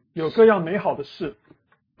things. 有各样美好的事。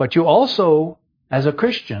 But you also, as a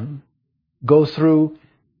Christian, go through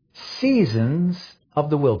seasons of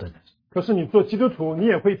the wilderness. 可是你做基督徒，你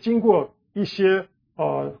也会经过一些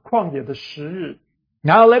旷野的时日。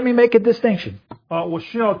 Now, let me make a distinction. 我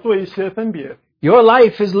需要做一些分别。 Your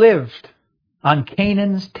life is lived on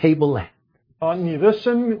Canaan's tableland. 你的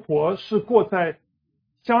生活是过在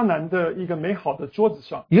迦南的一个美好的桌子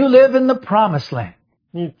上， You live in the promised land.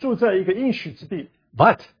 你住在一个应许之地。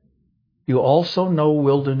 But you also know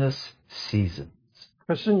wilderness seasons.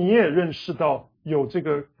 可是你也认识到有这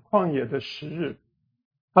个旷野的时日。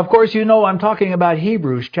 Of course, you know I'm talking about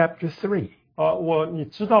Hebrews chapter 3. 你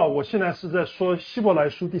知道我现在是在说希伯来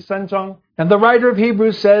书第3章。 And the writer of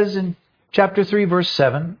Hebrews says in chapter 3, verse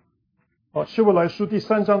 7, 希伯来书第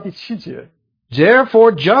3章第7节。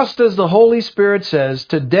 Therefore, just as the Holy Spirit says,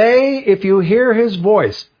 today if you hear his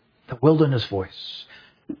voice, the wilderness voice,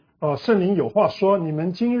 圣灵有话说，你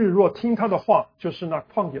们今日若听他的话，就是那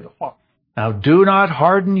旷野的话。 Now do not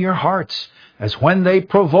harden your hearts, as when they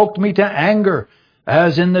provoked me to anger,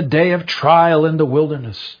 as in the day of trial in the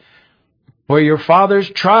wilderness. For your fathers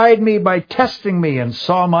tried me by testing me and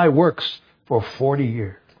saw my works for 40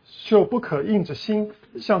 years. 就不可硬着心，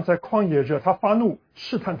像在旷野惹他发怒、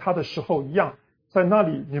试探他的时候一样。在那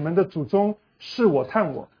里，你们的祖宗试我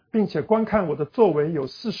探我，并且观看我的作为有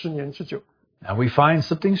40年之久。 Now we find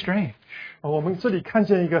something strange. 我们这里看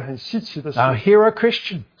见一个很稀奇的事。 Now here are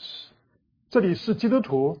Christians, 这里是基督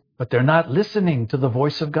徒， but they're not listening to the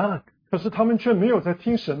voice of God. 可是他们却没有在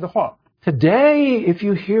听神的话。 Today, if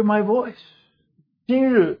you hear my voice,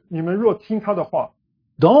 今日你们若听他的话，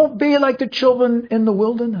 don't be like the children in the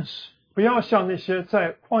wilderness. 不要像那些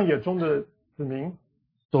在旷野中的子民。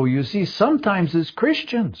 So you see, sometimes as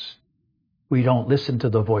Christians, we don't listen to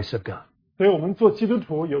the voice of God. 所以我们做基督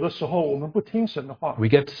徒，有的时候我们不听神的话。 We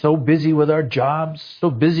get so busy with our jobs, so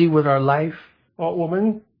busy with our life. 我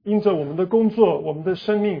们因着我们的工作、我们的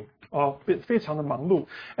生命非常的忙碌，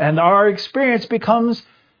 And our experience becomes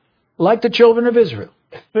like the children of Israel.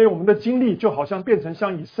 所以我们的经历就好像变成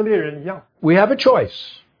像以色列人一样。 We have a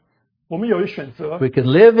choice. 我们有一个选择， We can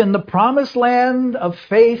live in the promised land of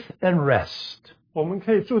faith and rest. 我们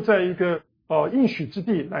可以住在一个应许之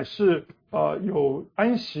地，乃是有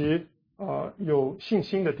安息、有信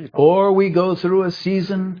心的地方， Or we go through a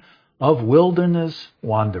season of wilderness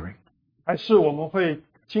wandering. 还是我们会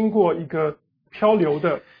经过一个漂流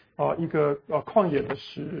的一个旷野的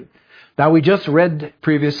时日。 Now we just read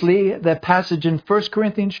previously that passage in 1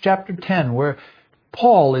 Corinthians chapter 10 where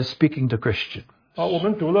Paul is speaking to Christians. 我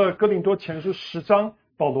们读了哥林多前书10章，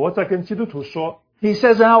保罗在跟基督徒说， He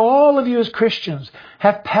says, now all of you as Christians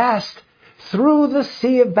have passed through the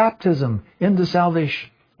sea of baptism into salvation.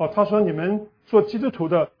 他说你们做基督徒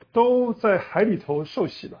的都在海里头受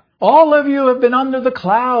洗了。 All of you have been under the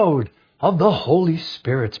cloud of the Holy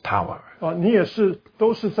Spirit's power. 你也是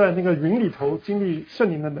都是在那个云里头经历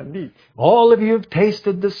圣灵的能力。 All of you have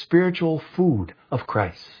tasted the spiritual food of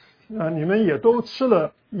Christ. 你们也都吃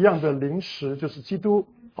了一样的零食，就是基督。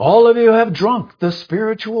 All of you have drunk the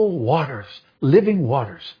spiritual waters, living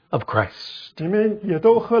waters of Christ. 你们也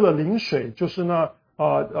都喝了灵水，就是那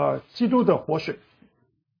基督的活水。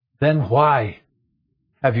 Then why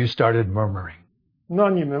have you started murmuring? 那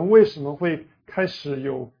你们为什么会开始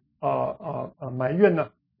有埋怨呢？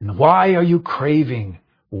 And why are you craving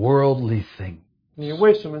worldly things? 你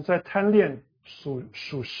为什么在贪恋属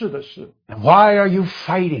世的事？ And why are you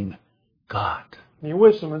fighting God? 你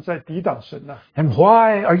为什么在抵挡神呢？ And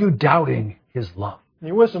why are you doubting His love?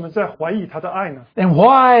 你为什么在怀疑他的爱呢？ And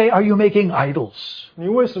why are you making idols? 你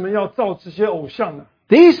为什么要造这些偶像呢？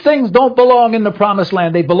 These things don't belong in the promised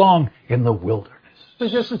land. They belong in the wilderness. 这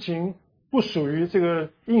些事情不属于这个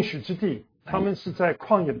应许之地，他们是在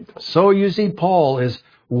旷野里头。 So you see, Paul is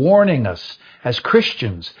warning us as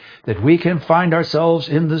Christians that we can find ourselves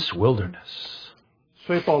in this wilderness.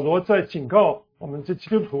 所以保罗在警告我们这基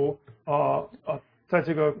督徒在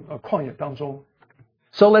这个旷野当中。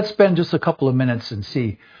 So let's spend just a couple of minutes and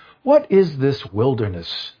see, what is this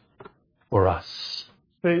wilderness for us?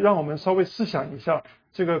 所以让我们稍微思想一下，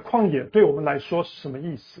这个旷野对我们来说是什么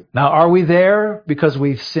意思？ Now, are we there because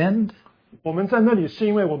we've sinned? 我们在那里是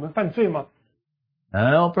因为我们犯罪吗？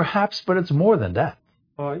 Well, perhaps, but it's more than that.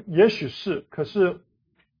 也许是，可是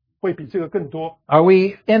会比这个更多。 Are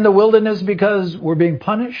we in the wilderness because we're being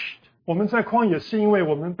punished? 我们在旷野是因为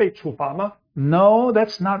我们被处罚吗？ No,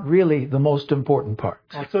 that's not really the most important part.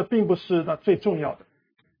 这并不是那最重要的。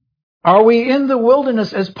 Are we in the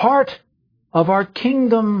wilderness as part of our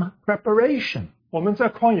kingdom preparation? 我们在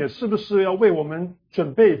旷野是不是要为我们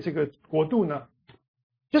准备这个国度呢？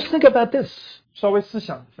 Just think about this. 稍微思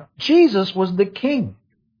想一下， Jesus was the king,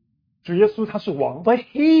 主耶稣他是王， but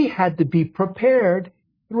he had to be prepared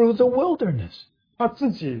through the wilderness. 他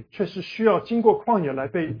自己却是需要经过旷野来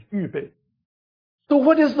被预备。 So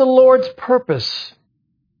what is the Lord's purpose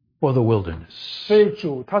for the wilderness? 所以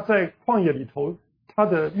主他在旷野里头，他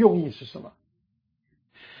的用意是什么？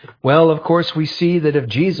 Well, of course, we see that if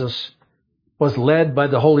Jesus was led by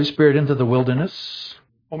the Holy Spirit into the wilderness,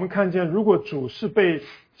 我们看见，如果主是被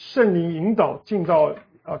圣灵引导进到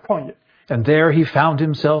旷野， and there he found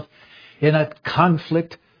himself in a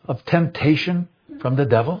conflict of temptation from the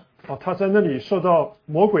devil, 他在那里受到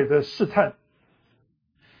魔鬼的试探。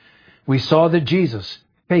 we saw that Jesus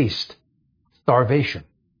faced starvation.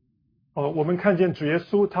 我们看见主耶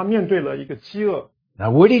稣他面对了一个饥饿。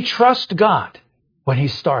 Now, would he trust God when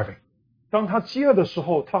he's starving? 当他饥饿的时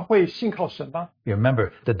候，他会信靠神吗？ You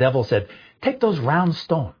remember, the devil said, take those round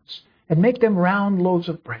stones and make them round loaves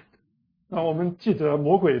of bread. 那我们记得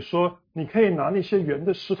魔鬼说，你可以拿那些圆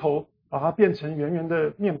的石头，把它变成圆圆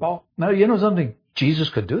的面包。 Now, you know something? Jesus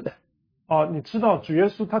could do that. 你知道主耶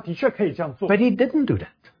稣他的确可以这样做， But he didn't do that.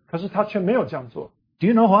 可是他却没有这样做。 Do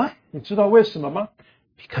you know why? 你知道为什么吗？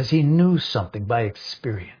 Because he knew something by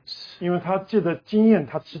experience. 因为他借着经验，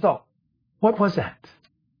他知道 What was that?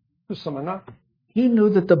 是什么呢？ He knew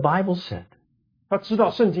that the Bible said, 他知道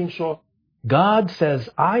圣经说， God says,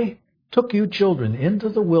 I took you children into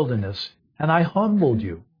the wilderness and I humbled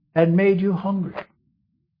you and made you hungry.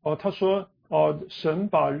 他说，神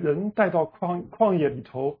把人带到旷野里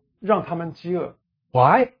头，让他们饥饿。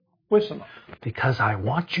 Why? 为什么？ Because I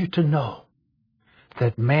want you to know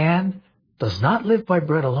that man does not live by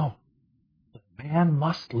bread alone. But man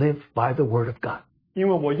must live by the word of God. 因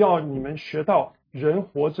为我要你们学到，人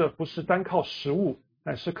活着不是单靠食物，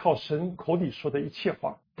乃是靠神口里说的一切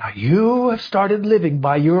话。 Now you have started living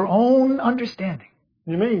by your own understanding.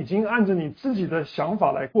 你们已经按着你自己的想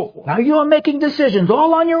法来过活， Now you are making decisions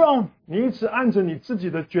all on your own 你一直按着你自己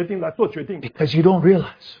的决定来做决定， because you don't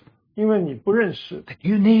realize 因为你不认识， that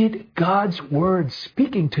you need God's word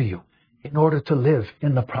speaking to you in order to live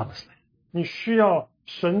in the promised land. 你需要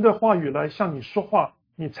神的话语来向你说话，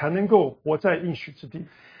你才能够活在应许之地。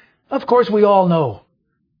 Of course, we all know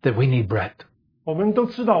that we need bread. 我们都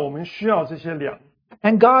知道我们需要这些粮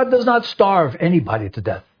And God does not starve anybody to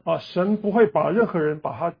death. 神不会把任何人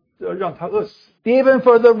让他饿死 Even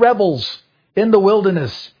for the rebels in the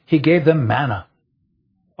wilderness, he gave them manna.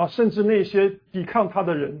 甚至那些抵抗他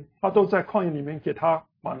的人，他都在旷野里面给他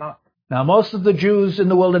玛纳。 Now, most of the Jews in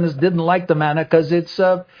the wilderness didn't like the manna because it's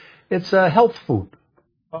a health food.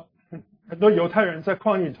 很多犹太人在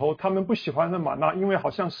旷野里头，他们不喜欢那玛纳，因为好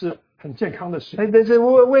像是很健康的食物。 They say,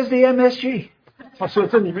 where's the MSG? 他说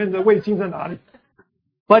这里面的味精在哪里？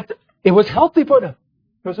 But it was healthy for them.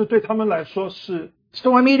 可是对他们来说是，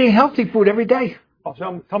 So I'm eating healthy food every day. 好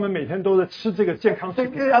像他们每天都在吃这个健康食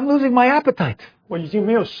品。 I'm losing my appetite. 我已经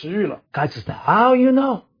没有食欲了。 God says, how you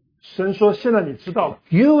know? 神说：“现在你知道了，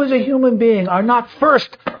 You as a human being are not first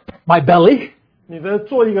my belly. 你的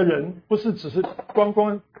做一个人，不是只是光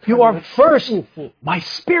光 You are 看你的 first 束缚， my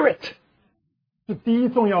spirit. 是第一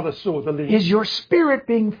重要的是我的灵。 Is your spirit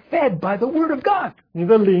being fed by the word of God? 你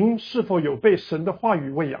的灵是否有被神的话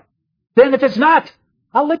语喂养？ Then if it's not,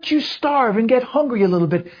 I'll let you starve and get hungry a little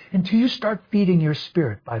bit until you start feeding your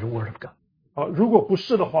spirit by the word of God. 如果不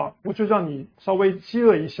是的话，我就让你稍微饥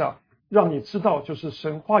饿一下，让你知道，就是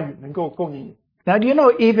神话语能够供应你。 Now, do you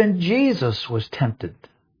know even Jesus was tempted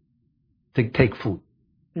to take food?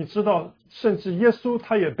 你知道，甚至耶稣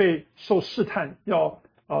他也被受试探，要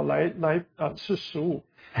来吃食物。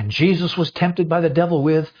 And Jesus was tempted by the devil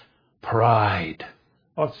with pride.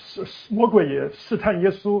 魔鬼也试探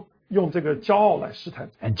耶稣，用这个骄傲来试探。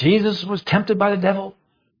 And Jesus was tempted by the devil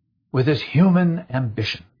with his human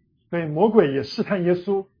ambition. 所以魔鬼也试探耶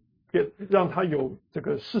稣，也让他有这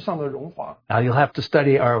个世上的荣华。 Now, you'll have to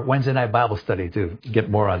study our Wednesday night Bible study to get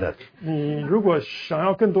more on that. 你如果想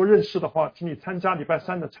要更多认识的话，请你参加礼拜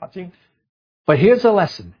三的查经。 But here's a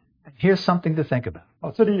lesson. Here's something to think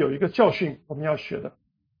about. 这里有一个教训我们要学的。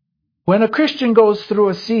 When a Christian goes through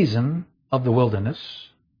a season of the wilderness,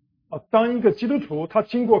 当一个基督徒他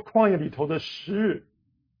经过旷野里头的时日，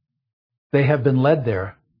 they have been led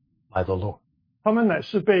there by the Lord. 他们乃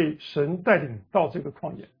是被神带领到这个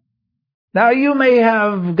旷野。 Now, you may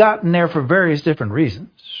have gotten there for various different reasons.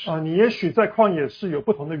 你也许在旷野是有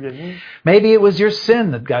不同的原因， Maybe it was your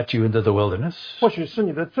sin that got you into the wilderness. 或许是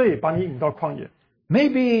你的罪把你引到旷野，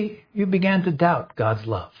 Maybe you began to doubt God's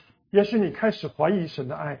love. 也许你开始怀疑神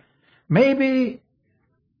的爱， Maybe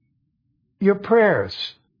your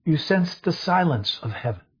prayers, you sensed the silence of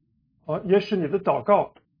heaven. 也许你的祷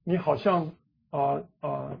告，你好像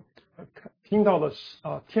听到了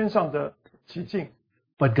天上的寂静。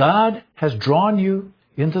 But God has drawn you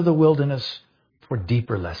into the wilderness for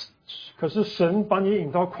deeper lessons. 可是神把你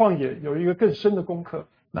引到旷野，有一个更深的功课。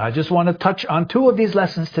 Now, I just want to touch on two of these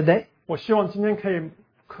lessons today. 我希望今天可以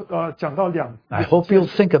讲到 I hope you'll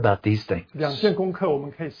think about these things. 两件功课，我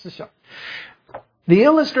们可以思想。 The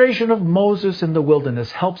illustration of Moses in the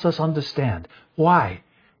wilderness helps us understand why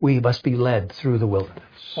we must be led through the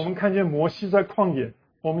wilderness. 我们看见摩西在旷野，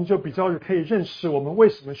我们就比较可以认识我们为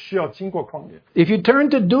什么需要经过旷野。 If you turn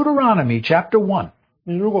to Deuteronomy chapter 1,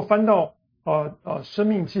 你如果翻到生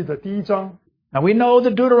命记的第1章， now we know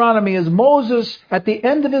that Deuteronomy is Moses at the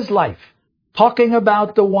end of his life talking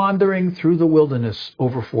about the wandering through the wilderness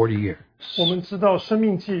over 40 years. 我们知道生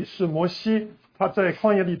命记是摩西他在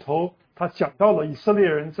旷野里头，他讲到了以色列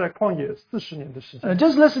人在旷野40年的时间。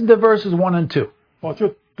 Just listen to verses 1 and 2.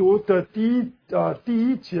 就读的第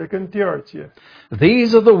一节跟第二节。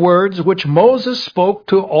 These are the words which Moses spoke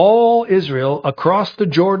to all Israel across the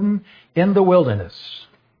Jordan in the wilderness.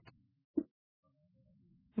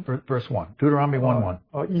 Verse 1, Deuteronomy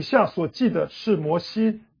 1:1. 以下所记的是摩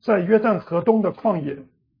西在约旦河东的旷野。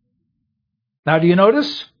 Now, do you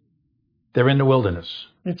notice? They're in the wilderness.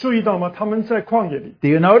 你注意到吗？他们在旷野里。 Do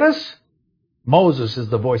you notice? Moses is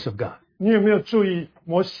the voice of God. 你有没有注意，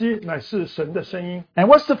摩西乃是神的声音？ And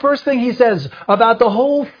what's the first thing he says about the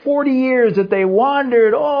whole 40 years that they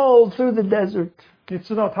wandered all through the desert? 你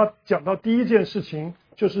知道他讲到第一件事情，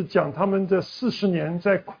就是讲他们这40年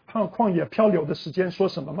在旷野漂流的时间，说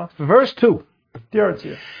什么吗？ Verse 2. 第二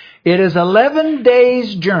节， It is 11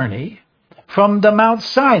 days' journey from the Mount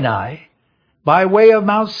Sinai by way of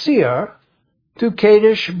Mount Seir to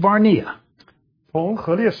Kadesh Barnea. 从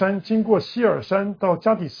何烈山经过希尔山到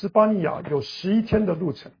加底斯巴尼亚有11天的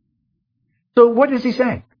路程。 So what is he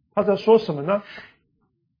saying? 他在说什么呢？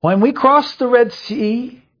 When we crossed the Red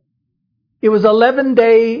Sea, it was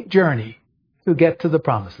 11-day journey to get to the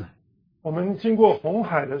Promised Land. 我们经过红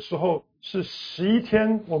海的时候是11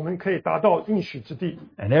天，我们可以达到应许之地。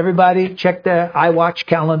 And everybody check their iWatch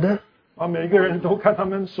calendar, 每个人都看他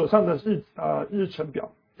们手上的日程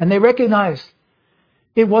表， and they recognized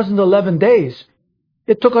it wasn't 11 days.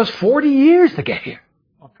 It took us 40 years to get here.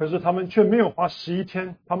 可是他们却没有花11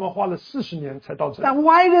天，他们花了40年才到这里。 Now,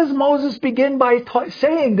 why does Moses begin by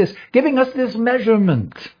saying this, giving us this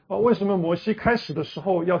measurement? 为什么摩西开始的时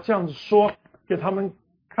候要这样子说，给他们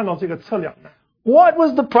看到这个测量呢？ What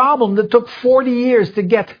was the problem that took 40 years to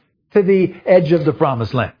get to the edge of the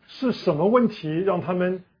Promised Land? 是什么问题让他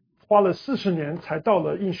们花了40年才到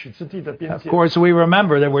了应许之地的边 Of 界？ course, we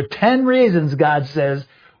remember there were 10 reasons God says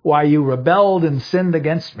why you rebelled and sinned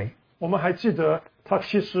against me. 我们还记得，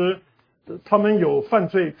其实他们有犯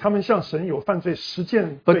罪，他们向神有犯罪10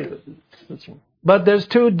件罪的事情。 But there's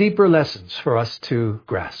 2 deeper lessons for us to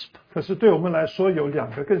grasp. 可是对我们来说，有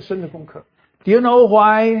2个更深的功课。 Do you know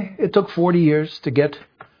why it took 40 years to get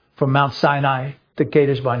from Mount Sinai to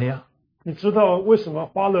Kadesh Barnea? 你知道为什么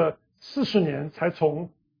花了40年才从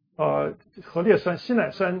何烈山、西乃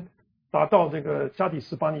山达到这个加底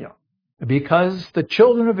斯巴尼亚？ Because the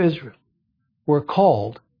children of Israel were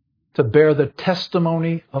called to bear the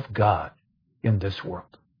testimony of God in this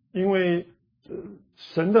world. 因为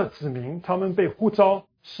神的子民，他们被呼召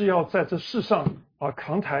是要在这世上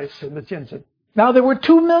扛抬神的见证。 Now, there were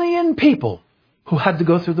 2 million people who had to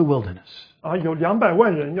go through the wilderness. 有200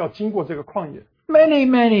万人要经过这个旷野， Many,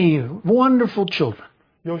 many wonderful children.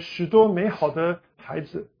 有许多美好的孩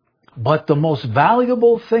子。 But the most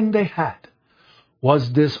valuable thing they had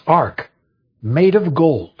was this ark made of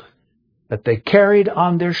gold that they carried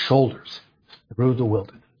on their shoulders through the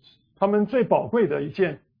wilderness. 他们最宝贵的一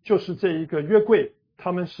件就是这一个约柜，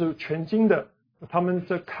他们是全金的，他们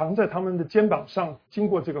这扛在他们的肩膀上经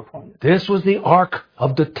过这个旷野。 This was the ark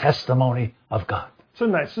of the testimony of God. 这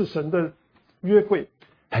乃是神的约柜，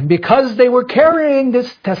 And because they were carrying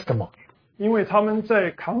this testimony, 因为他们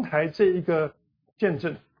在扛抬这一个见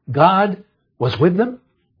证， God was with them.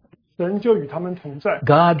 神就与他们同在，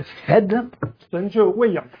 God fed them. 神就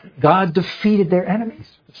喂养， God defeated their enemies.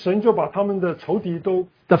 神就把他们的仇敌都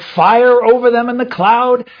The fire over them in the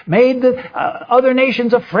cloud made the other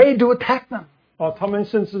nations afraid to attack them. 他们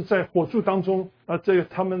甚至在火柱当中，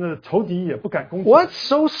他们的仇敌也不敢攻击。 What's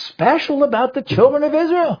so special about the children of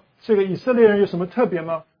Israel? 这个以色列人有什么特别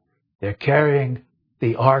吗？ They're carrying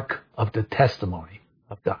the ark of the testimony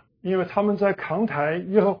of God. 因为他们在扛抬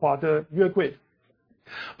耶和华的约柜。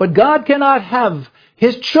 But God cannot have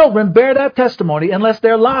His children bear that testimony unless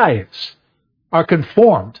their lives are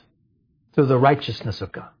conformed to the righteousness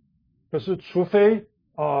of God. 可是，除非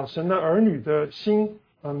神的儿女的心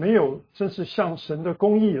没有真是向神的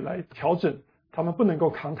公义来调整，他们不能够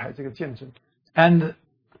扛抬这个见证。 And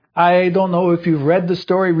I don't know if you've read the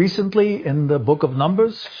story recently in the book of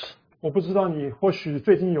Numbers, 我不知道你或许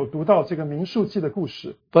最近有读到这个民数记的故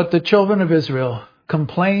事， but the children of Israel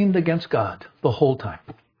complained against God the whole time.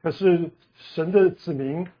 可是神的子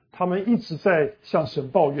民他们一直在向神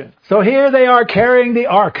抱怨。 So here they are carrying the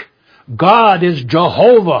ark. God is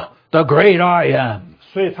Jehovah, the great I am.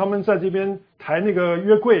 所以他们在这边抬那个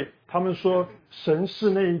约柜，他们说神是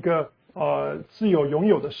那一个自有永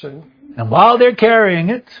有的神。 And while they're carrying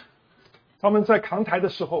it, 他们在扛抬的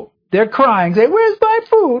时候， they're crying, say, "Where's my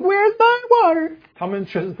food? Where's my water?" 他们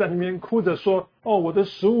却是在那边哭着说：“我的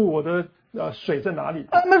食物，我的水在哪里。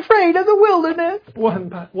 I'm afraid of the wilderness.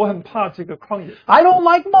 我很怕这个旷野。 I don't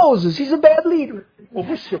like Moses. He's a bad leader. 我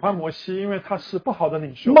不喜欢摩西，因为他是不好的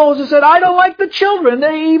领袖。 Moses said, I don't like the children.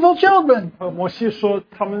 They're evil children. 摩西说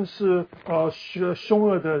他们是凶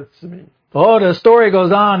恶的子民。 Oh, the story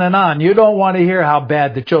goes on and on. You don't want to hear how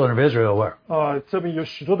bad the children of Israel were. 这边有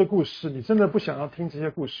许多的故事，你真的不想要听这些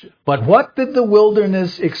故事。 But what did the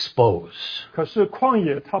wilderness expose? 可是旷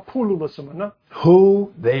野它暴露了什么呢？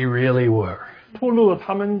 Who they really were. 暴露了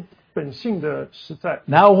他们本性的实在。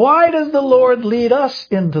 Now, why does the Lord lead us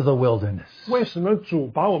into the wilderness? 为什么主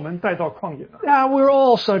把我们带到旷野呢？ Now, we're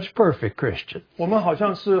all such perfect Christians. 我们好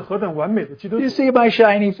像是何等完美的基督 You 徒。 see my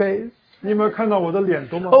shiny face? 你有没有看到我的脸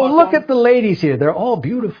多么 Oh, 发 look 光？ at the ladies here. They're all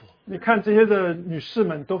beautiful. 你看这些的女士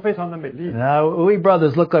们都非常的美丽。 Now, we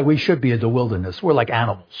brothers look like we should be in the wilderness. We're like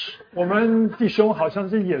animals. 我们弟兄好像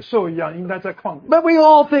是野兽一样，应该在旷野。 But we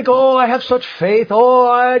all think, oh, I have such faith. Oh,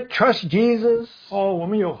 I trust Jesus. 我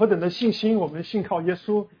们有何等的信心，我们信靠耶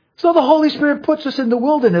稣。 So the Holy Spirit puts us in the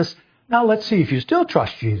wilderness. Now, let's see if you still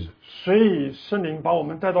trust Jesus. 所以圣灵把我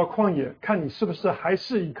们带到旷野，看你是不是还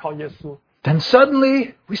是依靠耶稣。 Then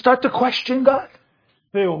suddenly, we start to question God.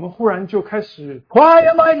 所以我们忽然就开始， Why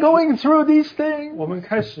am I going through these things? 我们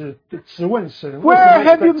开始质问神： Where 为什么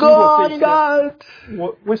have 在 you 经过这 gone, 些？ God?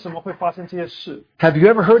 我为什么会发生这些事？ Have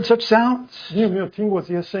you ever heard such sounds? 你有没有听过这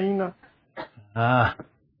些声音呢？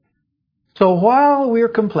 So while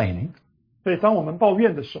we're complaining, 所以当我们抱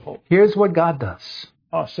怨的时候， here's what God does.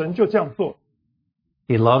 神就这样做，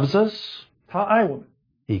 He loves us. 他爱我们，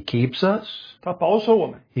 He keeps us. 他保守我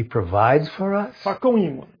们， He provides for us. 他供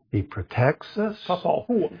应我们， He protects us. 他保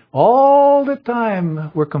护我们。 All the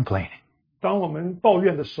time we're complaining. 当我们抱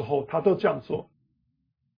怨的时候，他都这样做。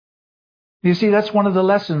 You see, that's one of the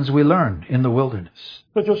lessons we learn in the wilderness.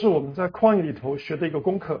 这就是我们在旷野里头学的一个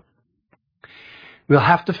功课。 We'll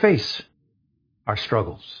have to face our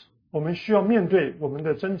struggles. 我们需要面对我们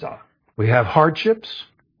的挣扎， We have hardships.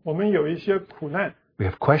 我们有一些苦难， We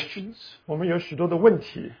have questions. 我们有许多的问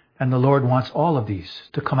题。 And the Lord wants all of these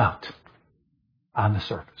to come out on the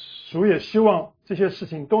surface. 主也希望这些事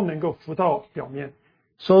情都能够浮到表面。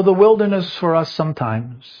 So the wilderness for us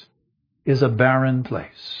sometimes is a barren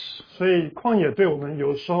place. 所以旷野对我们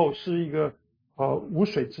有时候是一个无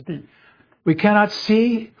水之地。 We cannot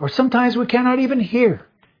see, or sometimes we cannot even hear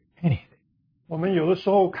anything. 我们有的时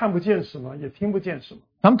候看不见什么，也听不见什么，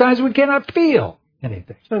 Sometimes we cannot feel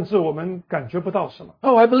anything. 甚至我们感觉不到什么。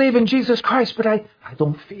 Oh, I believe in Jesus Christ, but I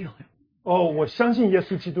don't feel him. 我相信耶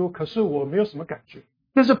稣基督，可是我没有什么感觉。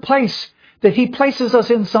 There's a place that he places us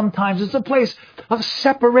in sometimes. It's a place of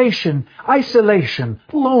separation, isolation,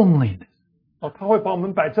 loneliness. 他会把我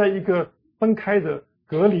们摆在一个分开的、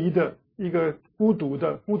隔离的、一个孤独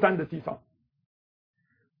的、孤单的地方。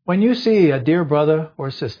 When you see a dear brother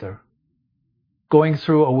or sister going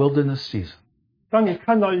through a wilderness season, 当你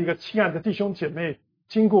看到一个亲爱的弟兄姐妹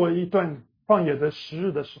经过一段旷野的时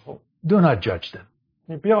日的时候， do not judge them.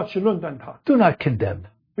 你不要去论断他， Do not condemn them.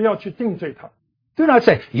 不要去定罪他。 Do not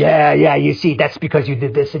say, yeah, you see, that's because you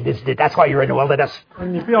did this and this and this. That's why you're in the wilderness.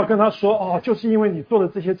 你不要跟他说，就是因为你做了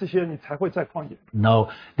这些，你才会在旷野。 No,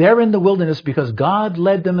 they're in the wilderness because God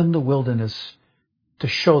led them in the wilderness to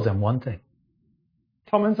show them one thing.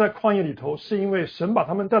 他们在旷野里头，是因为神把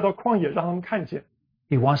他们带到旷野，让他们看见，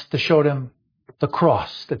 He wants to show them the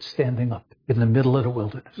cross that's standing up in the middle of the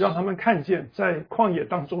wilderness. 让他们看见在旷野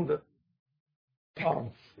当中的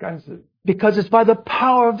杆子。 Because it's by the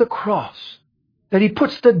power of the cross that he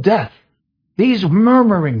puts to death these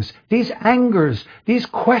murmurings, these angers, these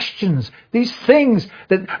questions, these things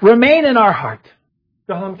that remain in our heart.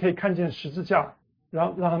 让他们可以看见十字架，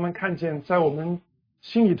让他们看见在我们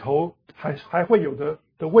心里头还会有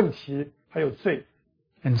的问题，还有罪。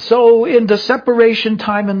 And so in the separation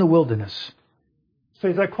time in the wilderness, 所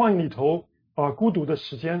以在旷野里头孤独的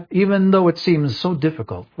时间， even though it seems so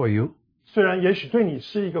difficult for you, 虽然也许对你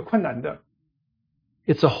是一个困难的，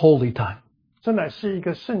 it's a holy time 这乃是一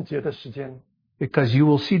个圣洁的时间， because you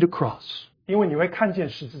will see the cross 因为你会看见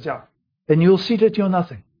十字架， and you'll see that you're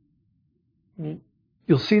nothing. 你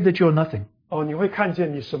You'll see that you're nothing. 你会看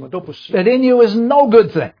见你什么都不是， That in you is no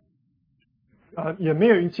good thing. 也没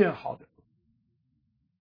有一件好的。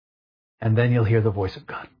 And then you'll hear the voice of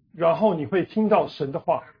God. 然后你会听到神的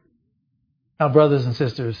话。 Now, brothers and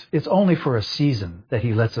sisters, it's only for a season that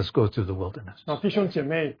he lets us go through the wilderness. 弟兄姐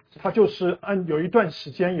妹，他就是有一段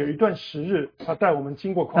时间，有一段时日，他带我们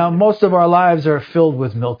经过 Now, 旷野。 most of our lives are filled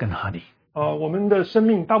with milk and honey. 我们的生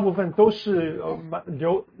命大部分都是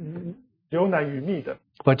流奶与蜜的。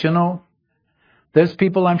 But you know, there's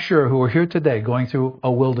people I'm sure who are here today going through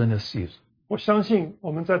a wilderness season. 我相信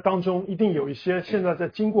我们在当中一定有一些现在在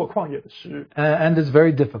经过旷野的时日， and it's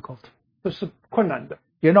very difficult. 这是困难的。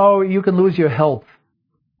 You know, you can lose your health,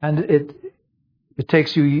 and it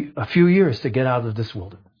takes you a few years to get out of this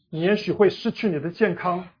wilderness. 你也许会失去你的健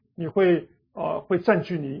康，你会占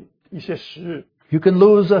据你一些时日。 You can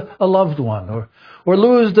lose a loved one, or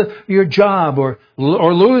lose your job, or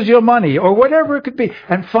lose your money, or whatever it could be,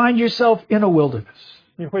 and find yourself in a wilderness.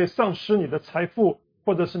 你会丧失你的财富，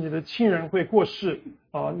或者是你的亲人会过世，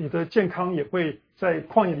你的健康也会在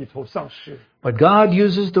旷野里头丧失。 But God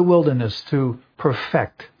uses the wilderness to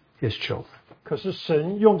perfect His children. 可是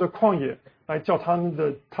神用着旷野来叫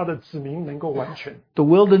他的子民能够完全。 The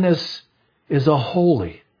wilderness is a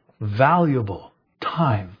holy, valuable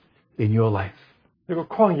time in your life. 这个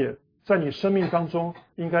旷野在你生命当中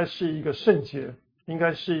应该是一个圣洁，应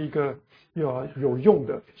该是一个有用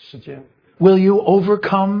的时间。 Will you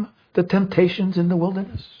overcome the temptations in the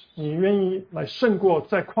wilderness? 你愿意来胜过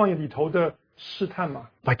在旷野里头的试探吗？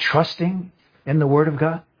 By trusting in the Word of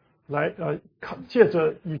God? 来借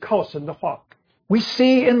着倚靠神的话， We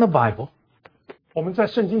see in the Bible 我们在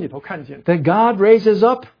圣经里头看见， that God raises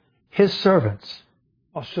up His servants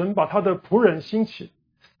神把他的仆人兴起，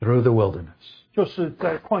 through the wilderness. 就是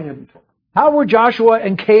在旷野里头。 How were Joshua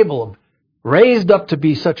and Caleb raised up to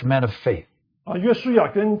be such men of faith? 约书亚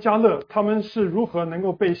跟迦勒他们是如何能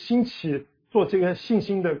够被兴起做这个信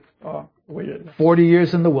心的伟人呢？ 40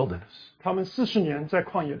 years in the wilderness. 他们40年在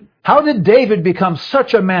旷野里。 How did David become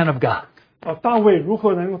such a man of God? 大卫如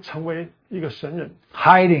何能够成为一个神人？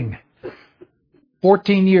 Hiding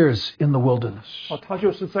 14 years in the wilderness. 他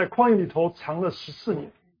就是在旷野里头藏了14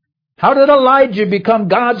年。 How did Elijah become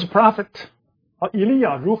God's prophet? 以利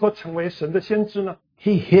亚如何成为神的先知呢？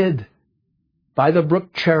 He hid by the brook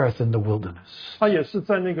Cherith in the wilderness. 他也是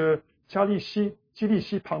在那个基利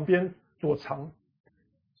西旁边躲藏。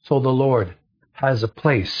 So the Lord has a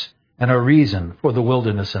place and a reason for the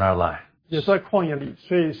wilderness in our life. 也在旷野里，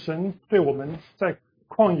所以神对我们在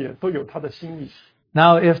旷野都有他的心意。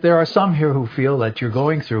 Now, if there are some here who feel that you're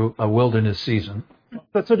going through a wilderness season,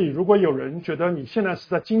 在这里，如果有人觉得你现在是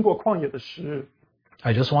在经过旷野的时日，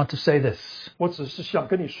 I just want to say this. 我只是想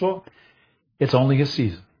跟你说， It's only a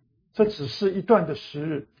season. 这只是一段的时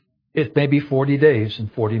日， It may be 40 days and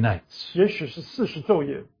 40 nights, 也许是40昼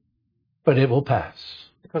夜， but it will pass.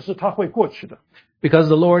 可是它会过去的， Because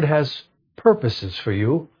the Lord has purposes for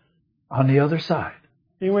you on the other side.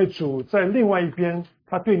 因为主在另外一边，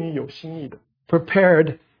他对你有心意的，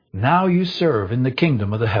 Prepared, now you serve in the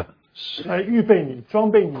kingdom of the heavens. 来预备你、装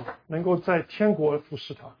备你，能够在天国服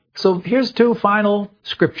侍他。 So here's two final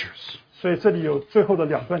scriptures. 所以这里有最后的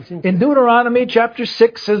2段经节。 In Deuteronomy chapter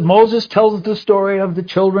 6, as Moses tells the story of the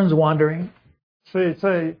children's wandering, 所以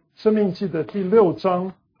在申命记的第6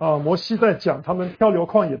章摩西在讲他们漂流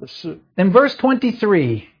旷野的事。 in verse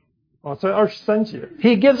 23, 在23节，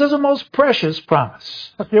 he gives us a most precious promise.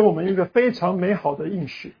 他给我们一个非常美好的应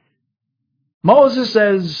许。 Moses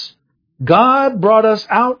says, God brought us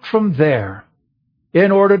out from there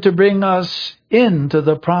in order to bring us into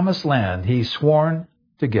the promised land He's sworn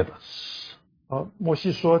to give us. 摩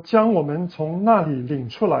西说，将我们从那里领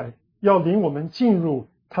出来，要领我们进入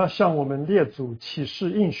他向我们列祖起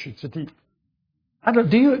誓应许之地。 Do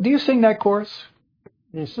you sing that chorus?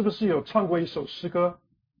 你是不是有唱过一首诗歌？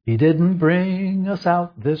 He didn't bring us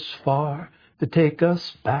out this far to take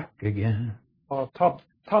us back again.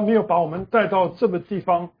 他没有把我们带到这个地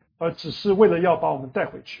方，只是为了要把我们带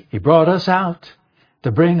回去。 He brought us out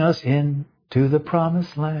to bring us into the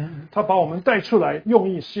promised land. 他把我们带出来，用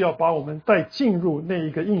意是要把我们带进入那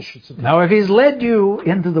一个应许之地。 Now, if He's led you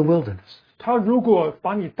into the wilderness, 他如果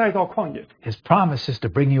把你带到旷野， His promise is to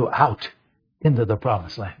bring you out into the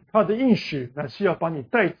promised land. 他的应许乃是要把你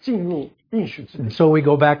带进入应许之地。 And so we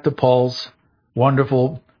go back to Paul's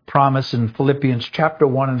wonderful promise in Philippians chapter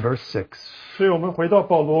 1 and verse 6. 所以我们回到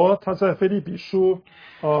保罗他在腓立比书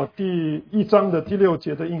第1章的第6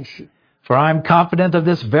节的应许。 For I am confident of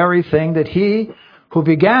this very thing, that He who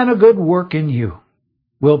began a good work in you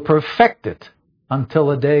will perfect it until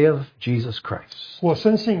the day of Jesus Christ. 我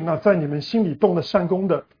深信那在你们心里动了善功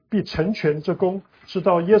的，必成全这功，直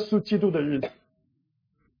到耶稣基督的日子。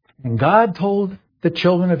 And God told the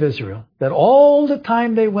children of Israel that all the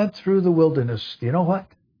time they went through the wilderness, do you know what?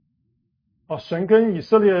 神跟以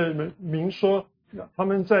色列民说，他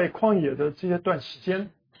们在旷野的这些段时间，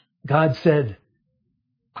 God said,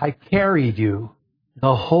 I carried you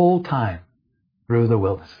the whole time through the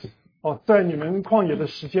wilderness. 在你们旷野的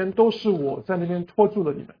时间，都是我在那边拖住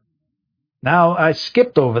了你们。 Now, I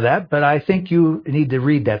skipped over that, but I think you need to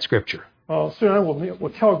read that scripture. 虽然我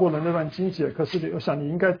跳过了那段经节，可是我想你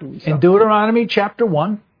应该读一下。 In Deuteronomy chapter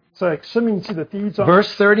 1, 在申命记的第1章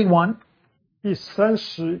verse 31, 第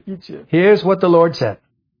31节 here's what the Lord said.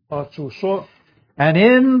 主说 And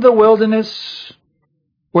in the wilderness,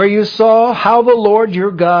 where you saw how the Lord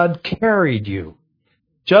your God carried you,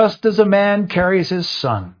 just as a man carries his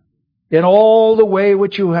son, in all the way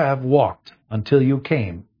which you have walked until you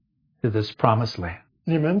came to this promised land.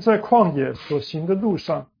 你们在旷野所行的路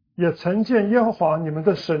上，也曾见耶和华你们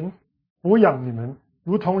的神抚养你们，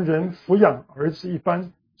如同人抚养儿子一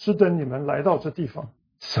般，直等你们来到这地方。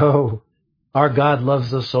 So, our God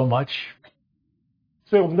loves us so much.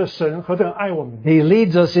 所以我们的神何等爱我们， He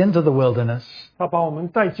leads us into the wilderness, 他把我们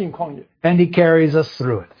带进旷野 and He carries us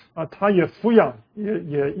through it. 他也抚养，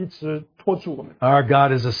也一直托住我们。 Our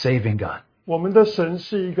God is a saving God. 我们的神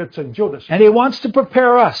是一个拯救的神， And He wants to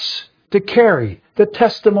prepare us to carry the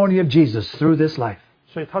testimony of Jesus through this life.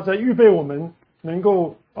 所以他在预备我们能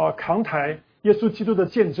够扛抬耶稣基督的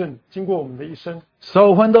见证，经过我们的一生。 So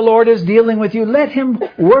when the Lord is dealing with you, let Him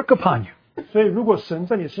work upon you. 所以如果神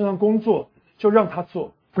在你身上工作，就让他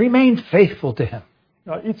做， Remain faithful to Him.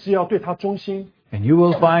 一直要对他忠心， And you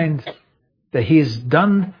will find that He has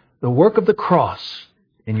done the work of the cross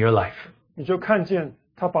in your life. 你就看见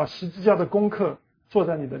他把十字架的功课做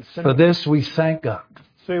在你的身 For 上。 this we thank God.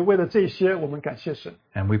 所以为了这些，我们感谢神，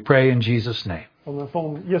 And we pray in Jesus' name. 我们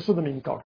奉耶稣的名祷告。